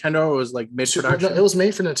for Nintendo, or was like mid-production? It was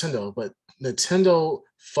made for Nintendo, but Nintendo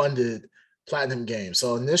funded Platinum Games.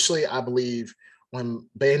 So initially, I believe when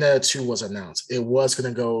Bayonetta 2 was announced, it was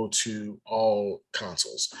going to go to all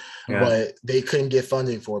consoles, but they couldn't get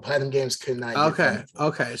funding for it. Platinum Games could not get funding for it.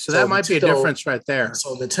 Okay. So that might be a difference right there.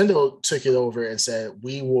 So Nintendo took it over and said,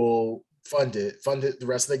 we will fund it the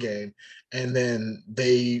rest of the game. And then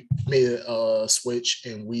they made it a Switch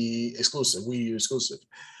and Wii U exclusive.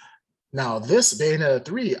 Now, this Bayonetta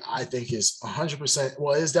 3, I think is 100%,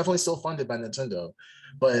 well, it's definitely still funded by Nintendo,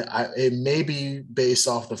 but it may be based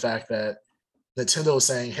off the fact that Nintendo is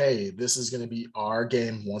saying, hey, this is going to be our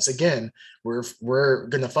game once again. We're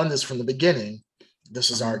going to fund this from the beginning. This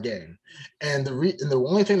is our game. And the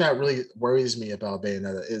only thing that really worries me about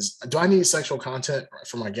Bayonetta is, do I need sexual content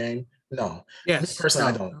for my game? No. Yes.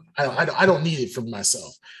 Personally, no. I don't need it for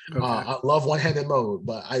myself. Okay. I love one-handed mode,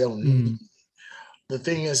 but I don't need it. The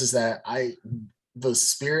thing is that the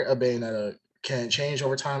spirit of Bayonetta can change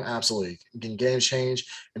over time. Absolutely. Can games change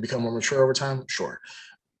and become more mature over time? Sure.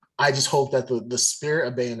 I just hope that the spirit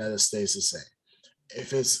of Bayonetta stays the same. If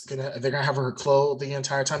they're gonna have her clothed the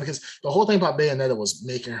entire time, because the whole thing about Bayonetta was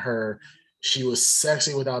making her, she was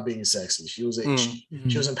sexy without being sexy. She was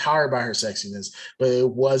she was empowered by her sexiness, but it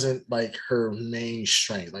wasn't like her main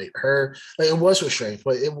strength. It was her strength,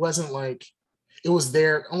 but it wasn't like, it was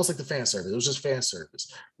there almost like the fan service. It was just fan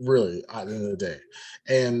service, really, at the end of the day.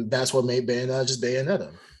 And that's what made Bayonetta just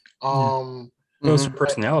Bayonetta. It was her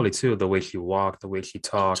personality too, the way she walked, the way she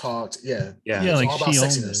talked. Yeah, like all about she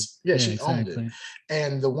sexiness. owned it. She owned it.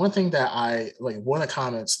 And the one thing that one of the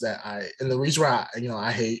comments and the reason why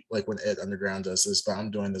I hate like when Ed Underground does this, but I'm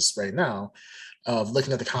doing this right now, of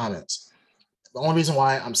looking at the comments. The only reason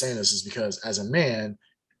why I'm saying this is because as a man,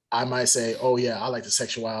 I might say, oh yeah, I like the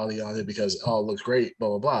sexuality on it because it looks great,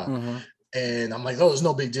 blah blah blah. And I'm like, oh, there's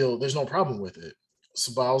no big deal, there's no problem with it.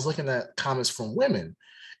 So, but I was looking at comments from women,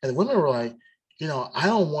 and the women were like, I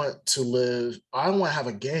don't want to have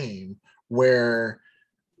a game where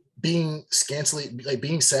being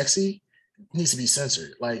sexy needs to be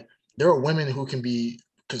censored. Like, there are women who can be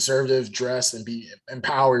conservative, dressed, and be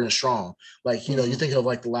empowered and strong. Like, you think of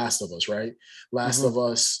like The Last of Us, right? Last of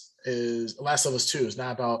Us 2 is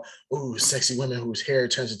not about sexy women whose hair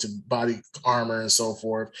turns into body armor and so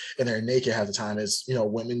forth, and they're naked half the time. It's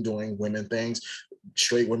women doing women things.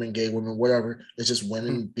 Straight women, gay women, whatever. It's just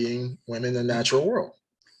women being women in the natural world.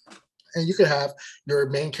 And you could have your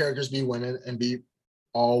main characters be women and be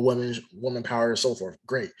all woman power and so forth.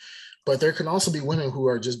 Great. But there can also be women who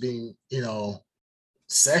are just being,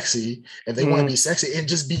 sexy, if they want to be sexy, and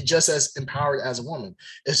just be just as empowered as a woman.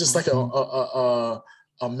 It's just like a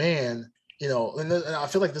man, and I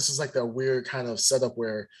feel like this is like the weird kind of setup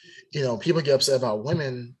where, people get upset about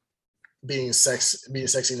women being sexy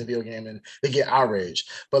in the video game and they get outraged,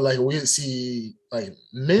 but like we see like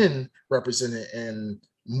men represented in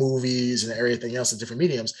movies and everything else in different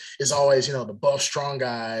mediums is always the buff strong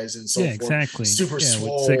guys and so forth, exactly, super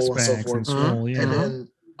swole and so forth, and then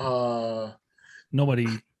nobody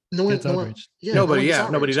gets outraged. Nobody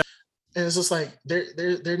does. And it's just like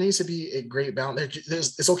there needs to be a great balance.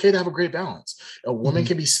 It's okay to have a great balance. A woman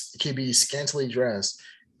can be scantily dressed,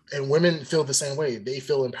 and women feel the same way. They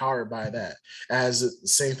feel empowered by that. As the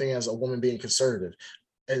same thing as a woman being conservative.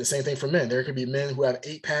 And the same thing for men. There could be men who have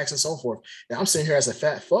 8-packs and so forth. And I'm sitting here as a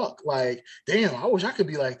fat fuck, like, damn, I wish I could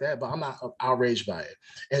be like that, but I'm not outraged by it.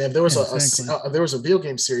 And if there was if there was a video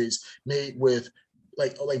game series made with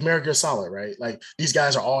like Metal Gear Solid, right? Like these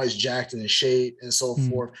guys are always jacked and in shape and so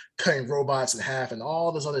forth, cutting robots in half and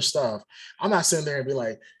all this other stuff. I'm not sitting there and be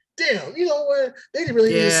like, damn, you know what? They didn't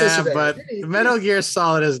really need to censor that. But Metal Gear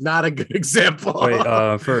Solid is not a good example. Wait,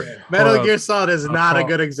 Metal Gear Solid is not a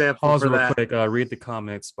good example pause for real that. quick. Read the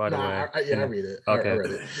comments, by the way. I read it. Okay. I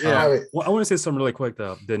read it. Yeah. Well, I want to say something really quick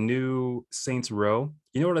though. The new Saints Row.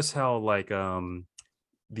 You notice how like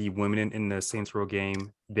the women in the Saints Row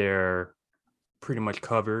game, they're pretty much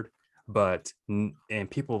covered, and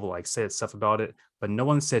people like said stuff about it, but no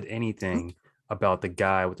one said anything about the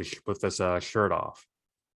guy with his shirt off.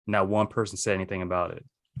 Not one person said anything about it.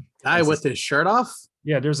 Guy with his shirt off?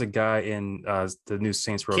 Yeah, there's a guy in the new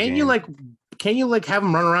Saints Row game. Can you have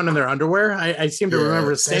them run around in their underwear? I seem to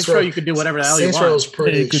remember Saints Row. You could do whatever the hell you want. Saints Row is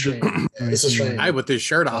pretty extreme. It's a strange. Guy with his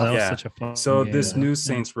shirt off. So this new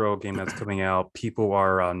Saints Row game that's coming out, people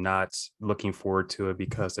are not looking forward to it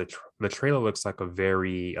because the trailer looks like a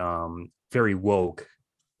very very woke,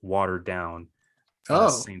 watered down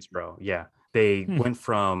Saints Row. Yeah, they went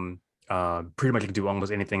from pretty much you can do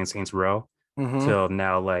almost anything in Saints Row till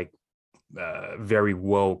now like very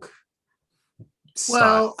woke.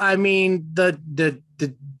 Well, I mean, the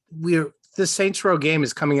Saints Row game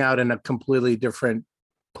is coming out in a completely different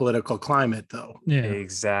political climate, though. Yeah,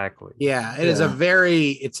 exactly. Yeah,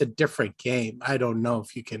 it's a different game. I don't know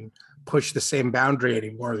if you can push the same boundary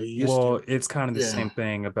anymore that you used to. It's kind of the same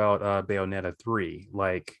thing about Bayonetta 3.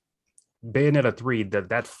 Like Bayonetta 3,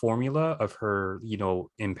 that formula of her,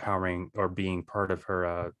 empowering or being part of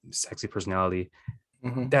her sexy personality,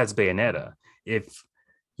 that's Bayonetta. If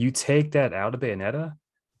you take that out of Bayonetta,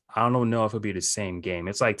 I don't know if it'll be the same game.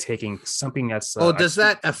 It's like taking something that's. Does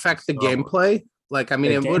that affect the gameplay? Like, I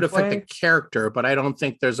mean, it would affect the character, but I don't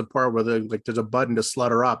think there's a part where there's a button to slut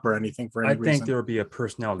her up or anything for any reason. I think there would be a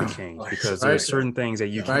personality change because there's certain things that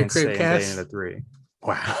you can't say in Bayonetta 3.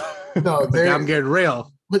 Wow. No, I'm getting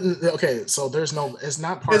real. But okay, so it's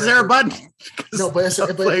not part. Is there a button? No,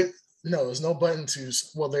 no, there's no button to.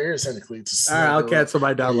 Well, there is technically to. All right, I'll cancel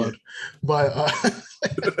my download. But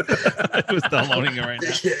I was downloading it right now.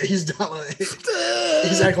 Yeah, he's downloading.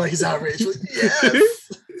 He's acting like he's outraged. Yes.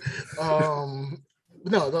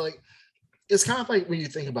 No, like it's kind of like when you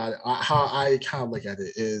think about it. How I kind of look at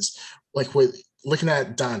it is like with looking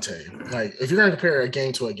at Dante. Like if you're going to compare a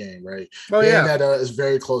game to a game, right? Bayonetta is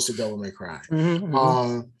very close to Devil May Cry.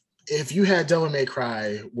 If you had Devil May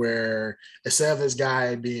Cry, where instead of this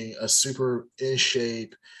guy being a super in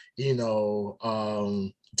shape,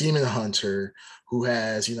 demon hunter who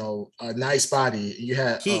has, a nice body, you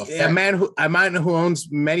had a man who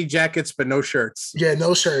owns many jackets but no shirts. Yeah,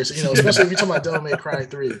 no shirts. Especially if you're talking about Devil May Cry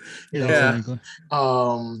 3.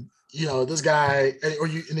 This guy,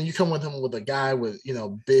 and then you come with him with a guy with,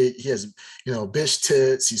 big, he has, bitch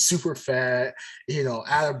tits, he's super fat,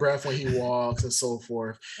 out of breath when he walks and so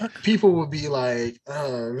forth. People would be like,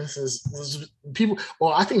 this is people.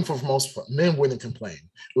 Well, I think for most men wouldn't complain.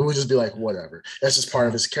 We would just be like, whatever. That's just part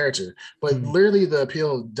of his character. But literally the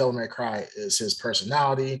appeal of Devil May Cry is his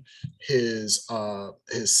personality, his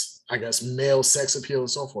I guess male sex appeal and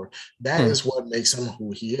so forth. That is what makes him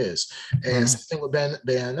who he is. And same thing with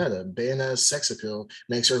Bayonetta. Bayonetta's sex appeal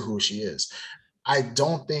makes her who she is. I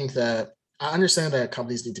don't think that I understand that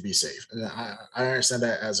companies need to be safe. And I understand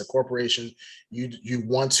that as a corporation, you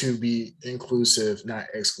want to be inclusive, not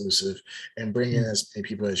exclusive, and bring in as many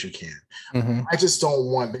people as you can. I just don't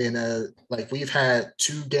want Bayonetta, like we've had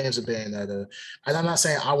 2 games of Bayonetta. And I'm not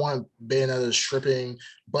saying I want Bayonetta stripping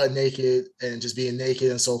butt naked and just being naked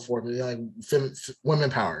and so forth, like women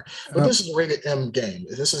power. But this is a rated M game.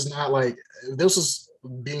 This is not like, this is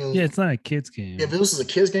being, it's not a kid's game. If this is a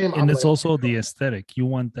kid's game, and it's also the aesthetic. You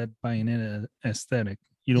want that Bayonetta aesthetic.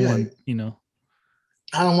 You don't want,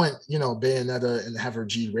 I don't want, Bayonetta and have her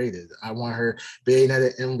G rated. I want her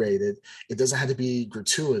Bayonetta M rated. It doesn't have to be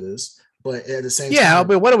gratuitous, but at the same time. Yeah,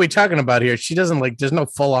 but what are we talking about here? She doesn't there's no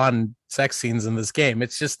full on sex scenes in this game.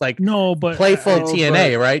 It's just like no, but playful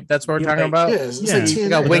TNA, right? That's what we're talking about. Yeah, it's like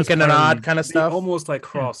TNA. Like a wink and a nod kind of stuff. Almost like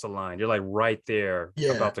cross the line. You're like right there,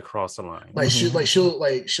 about to cross the line. Like she'll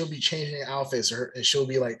be changing outfits, and she'll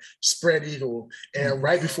be like spread eagle, and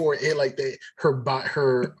right before it, like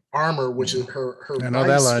her armor, which is her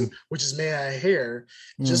suit, which is made out of hair,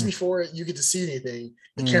 just before you get to see anything,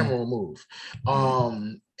 the camera will move.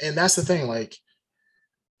 And that's the thing, like.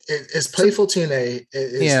 It's playful TNA.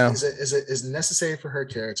 Is necessary for her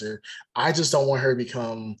character. I just don't want her to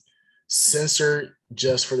become censored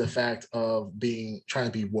just for the fact of trying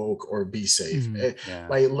to be woke or be safe.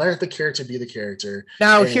 Like let the character be the character.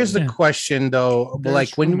 Now here's the question though.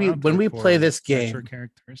 Like when we play this game,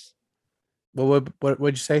 characters. What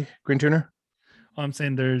would you say, Green Tuner? I'm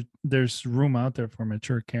saying there's room out there for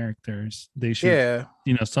mature characters. They should,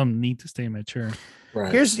 some need to stay mature.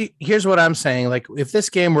 Right. Here's what I'm saying. Like, if this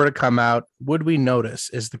game were to come out, would we notice?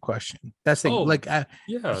 Is the question. That's the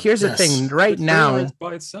Here's the thing. Right now,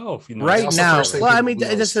 by itself, Right now, well, I mean,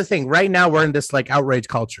 that's the thing. Right now, we're in this like outrage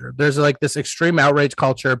culture. There's like this extreme outrage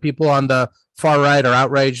culture. People on the far right are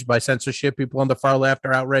outraged by censorship. People on the far left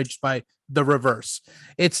are outraged by the reverse.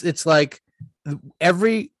 It's like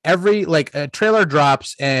every like a trailer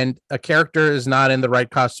drops and a character is not in the right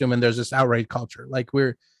costume, and there's this outrage culture. Like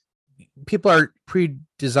people are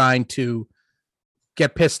pre-designed to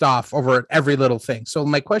get pissed off over every little thing. So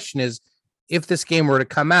my question is, if this game were to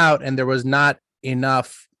come out and there was not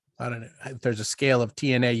enough, I don't know if there's a scale of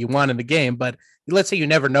TNA you want in the game, but let's say you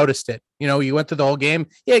never noticed it. You went through the whole game.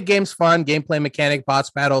 Yeah, game's fun, gameplay mechanic, boss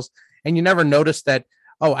battles, and you never noticed that,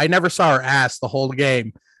 oh, I never saw her ass the whole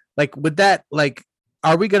game. Like, would that, like,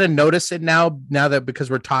 are we going to notice it now that because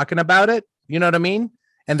we're talking about it? You know what I mean?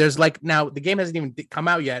 And there's like, now the game hasn't even come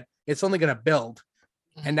out yet. It's only going to build.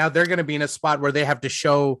 And now they're going to be in a spot where they have to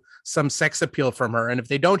show some sex appeal from her. And if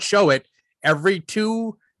they don't show it, every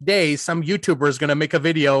 2 days, some YouTuber is going to make a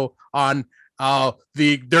video on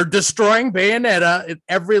they're destroying Bayonetta.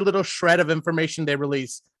 Every little shred of information they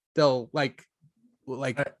release, they'll like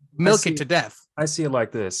milk it to death. I see it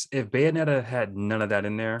like this. If Bayonetta had none of that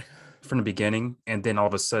in there from the beginning, and then all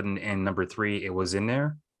of a sudden in number 3, it was in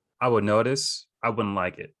there, I would notice. I wouldn't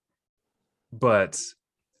like it. But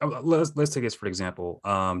let's take this for example.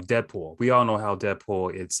 Deadpool. We all know how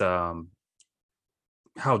Deadpool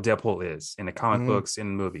is in the comic books, in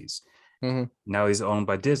the movies. Now he's owned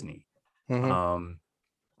by Disney.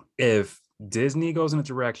 If Disney goes in the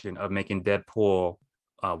direction of making Deadpool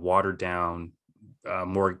watered down,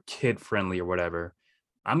 more kid friendly or whatever,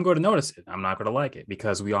 I'm going to notice it. I'm not going to like it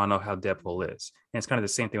because we all know how Deadpool is. And it's kind of the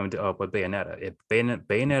same thing with Bayonetta. If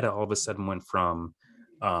Bayonetta all of a sudden went from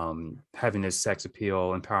having this sex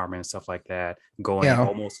appeal, empowerment, and stuff like that, going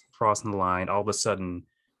almost crossing the line, all of a sudden.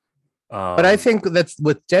 But I think that's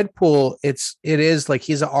with Deadpool, it is like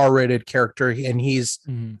he's an R-rated character, and he's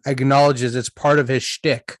acknowledges it's part of his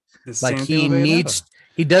shtick. Like he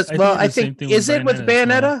does. Well, I think is it with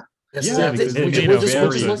Bayonetta? We just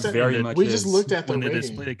looked at the when they rating.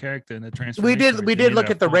 display the character and the transfer. We did look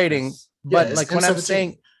at the rating, but like when I'm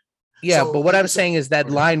saying, but what I'm saying is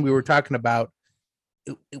that line we were talking about.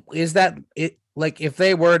 Is that it? Like if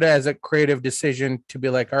they were to, as a creative decision, to be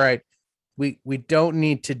like, all right, we don't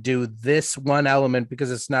need to do this one element because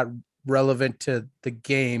it's not relevant to the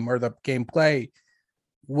game or the gameplay,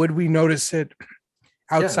 would we notice it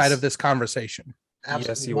outside of this conversation?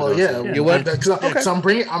 Absolutely. Well, you would, because I'm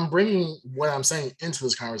bringing what I'm saying into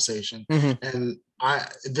this conversation, and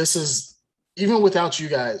this is. Even without you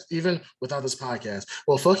guys, even without this podcast,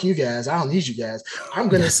 well, fuck you guys. I don't need you guys. I'm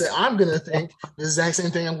gonna think the exact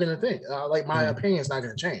same thing. I'm gonna think. Like my opinion is not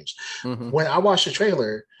gonna change. When I watch the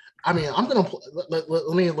trailer, I mean, I'm gonna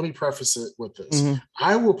let me preface it with this.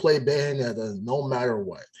 I will play Bayonetta no matter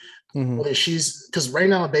what. Whether she's, because right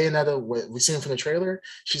now Bayonetta, what we seen from the trailer,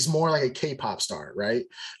 she's more like a K-pop star, right?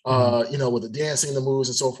 With the dancing, the moves,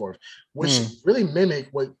 and so forth, which really mimic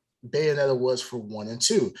what Bayonetta was for 1 and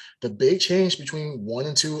 2. The big change between 1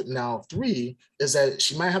 and 2, now 3, is that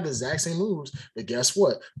she might have the exact same moves, but guess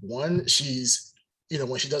what? 1, she's,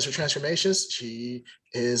 when she does her transformations, she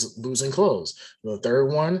is losing clothes. The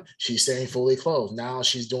third one, she's staying fully clothed. Now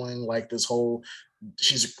she's doing like this whole,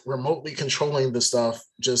 she's remotely controlling the stuff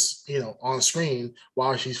just, on screen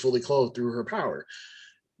while she's fully clothed through her power.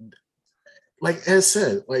 Like as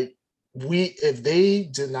said, like if they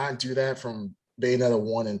did not do that from Bayonetta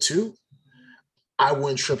 1 and 2, I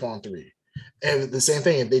wouldn't trip on 3. And the same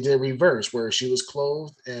thing, if they did reverse, where she was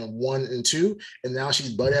clothed in 1 and 2, and now she's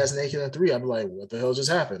butt-ass naked in 3, I'd be like, what the hell just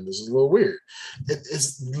happened? This is a little weird.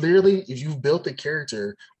 It's literally, if you've built the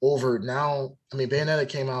character over now, I mean, Bayonetta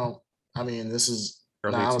came out, I mean, this is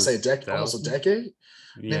I would say almost a decade,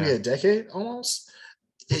 maybe a decade almost.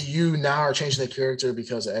 You now are changing the character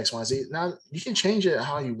because of X, Y, Z. Now you can change it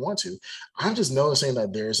how you want to. I'm just noticing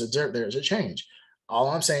that there's a change. All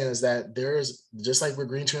I'm saying is that there's, just like what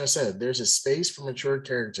Green Tuna said, there's a space for mature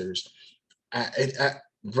characters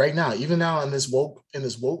right now. Even now in this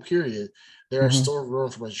woke period, there are still room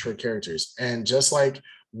for mature characters. And just like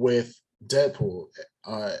with Deadpool,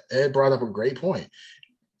 Ed brought up a great point.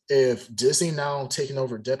 If Disney now taking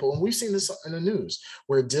over Deadpool, and we've seen this in the news,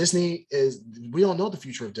 where Disney is, we don't know the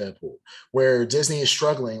future of Deadpool, where Disney is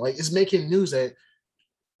struggling, like it's making news that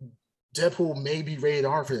Deadpool may be rated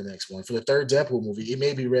R for the next one, for the third Deadpool movie, it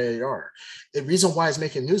may be rated R. The reason why it's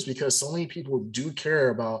making news because so many people do care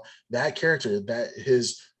about that character, that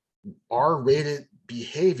his R-rated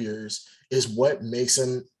behaviors is what makes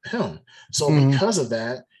him him. So because of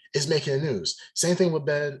that, it's making the news. Same thing with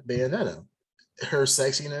Bayonetta. Her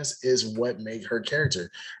sexiness is what made her character,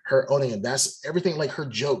 her owning it. That's everything, like her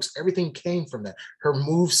jokes, everything came from that. Her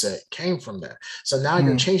moveset came from that. So now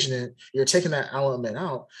you're changing it, you're taking that element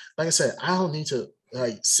out. Like I said, I don't need to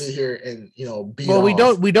like sit here and be. Well,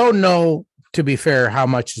 we don't know, to be fair, how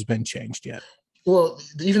much has been changed yet. Well,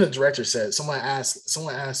 even the director said, someone asked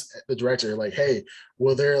the director, like, hey,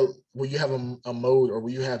 will you have a mode, or will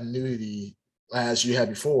you have nudity as you had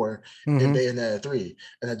before in Bayonetta 3?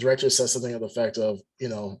 And the director said something of the effect of,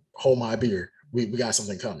 hold my beer. We got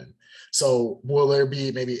something coming. So will there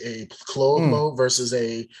be maybe a clothed mode versus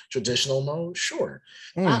a traditional mode? Sure.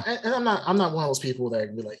 And I'm not one of those people that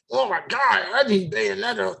can be like, oh my God, I need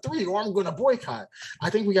Bayonetta 3 or I'm going to boycott. I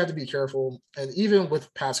think we got to be careful. And even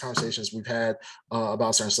with past conversations we've had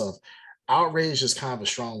about certain stuff, outrage is kind of a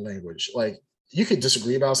strong language. Like, you could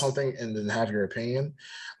disagree about something and then have your opinion.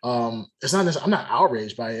 It's not I'm not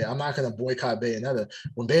outraged by it. I'm not going to boycott Bayonetta.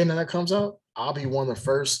 When Bayonetta comes out, I'll be one of the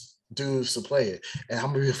first dudes to play it, and I'm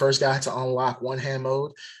gonna be the first guy to unlock one hand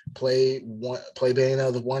mode, play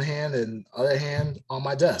Bayonetta with one hand and other hand on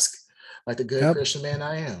my desk, like the good Christian man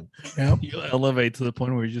I am. You elevate to the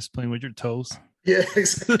point where you're just playing with your toes. Yeah,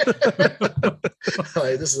 exactly.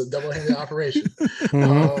 Like, this is a double-handed operation.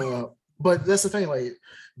 But that's the thing, like,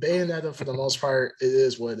 Bayonetta, for the most part, it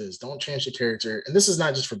is what it is. Don't change the character. And this is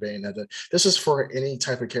not just for Bayonetta. This is for any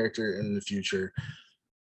type of character in the future.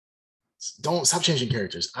 Don't stop changing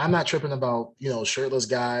characters. I'm not tripping about, shirtless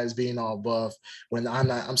guys being all buff when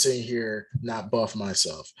I'm sitting here not buff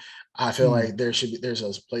myself. I feel like there's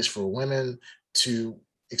a place for women to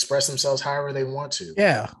express themselves however they want to.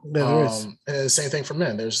 Yeah. There is. And the same thing for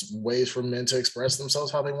men. There's ways for men to express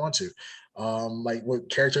themselves how they want to. Like, what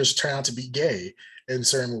characters turn out to be gay in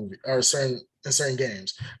certain movies or in certain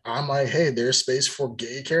games. I'm like, hey, there's space for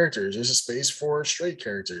gay characters. There's a space for straight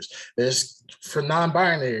characters. There's for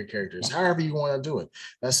non-binary characters. However you want to do it,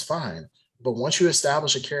 that's fine. But once you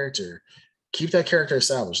establish a character, keep that character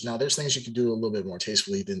established. Now, there's things you can do a little bit more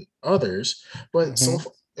tastefully than others, but so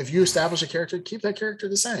if you establish a character, keep that character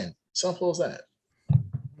the same. Simple as that.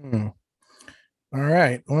 All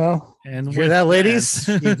right. Well, and hear that, ladies?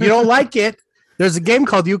 If you don't like it, there's a game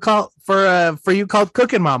called called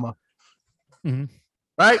Cooking Mama.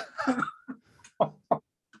 Right?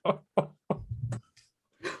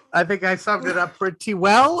 I think I summed it up pretty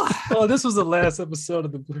well. Oh, this was the last episode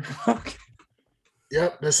of the Blur Podcast.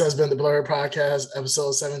 Yep, this has been the Blur Podcast,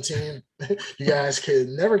 episode 17. You guys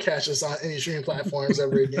can never catch us on any streaming platforms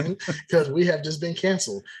ever again because we have just been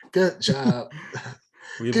canceled. Good job.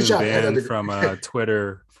 We've been banned from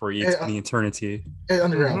Twitter for the eternity. Hey,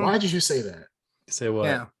 Underground, why did you say that? Say what?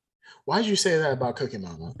 Yeah. Why did you say that about Cooking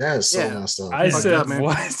Mama? That is so messed up. I said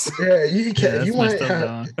what? Yeah, you can. If you want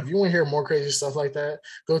to hear more crazy stuff like that,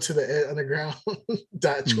 go to the Underground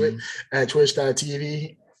Twitch at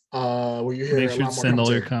twitch.tv. Where you hear make sure to send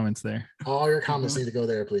all your comments there. All your comments need to go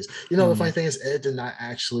there, please. The funny thing is, Ed did not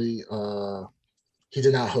actually. He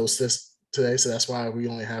did not host this today, so that's why we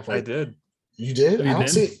only have. I did. You did? I don't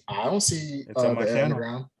see. It's on my channel.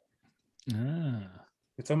 Underground.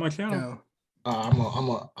 It's on my channel.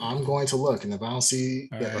 I'm going to look, and if I don't see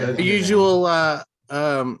the usual,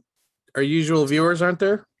 our usual viewers aren't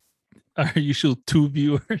there. Our usual 2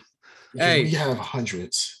 viewers. Hey, we have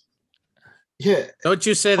hundreds. Yeah. Don't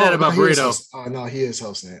you say that about Burrito? No, he is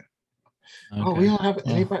hosting it. Okay. Oh, we don't have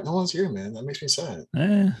anybody. No one's here, man. That makes me sad.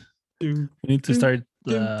 We need to start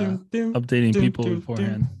updating people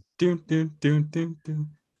beforehand.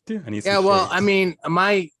 I mean,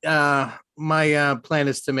 my plan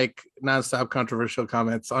is to make nonstop controversial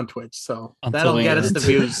comments on Twitch, so that'll get us the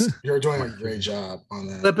views. You're doing a great job on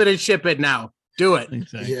that. Flip it and ship it now. Do it.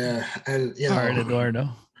 Exactly. Yeah, and all right, Eduardo.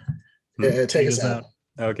 Yeah, take us out.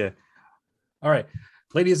 Okay. All right.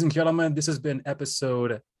 Ladies and gentlemen, this has been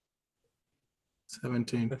episode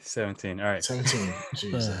 17. All right. 17.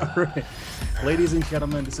 Jesus. All right. Ladies and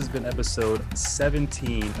gentlemen, this has been episode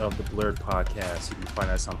 17 of the Blurred Podcast. You can find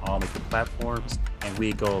us on all major platforms, and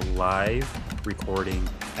we go live recording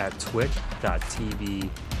at twitch.tv/the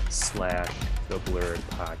Blurred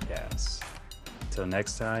Podcast. Till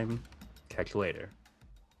next time, catch you later.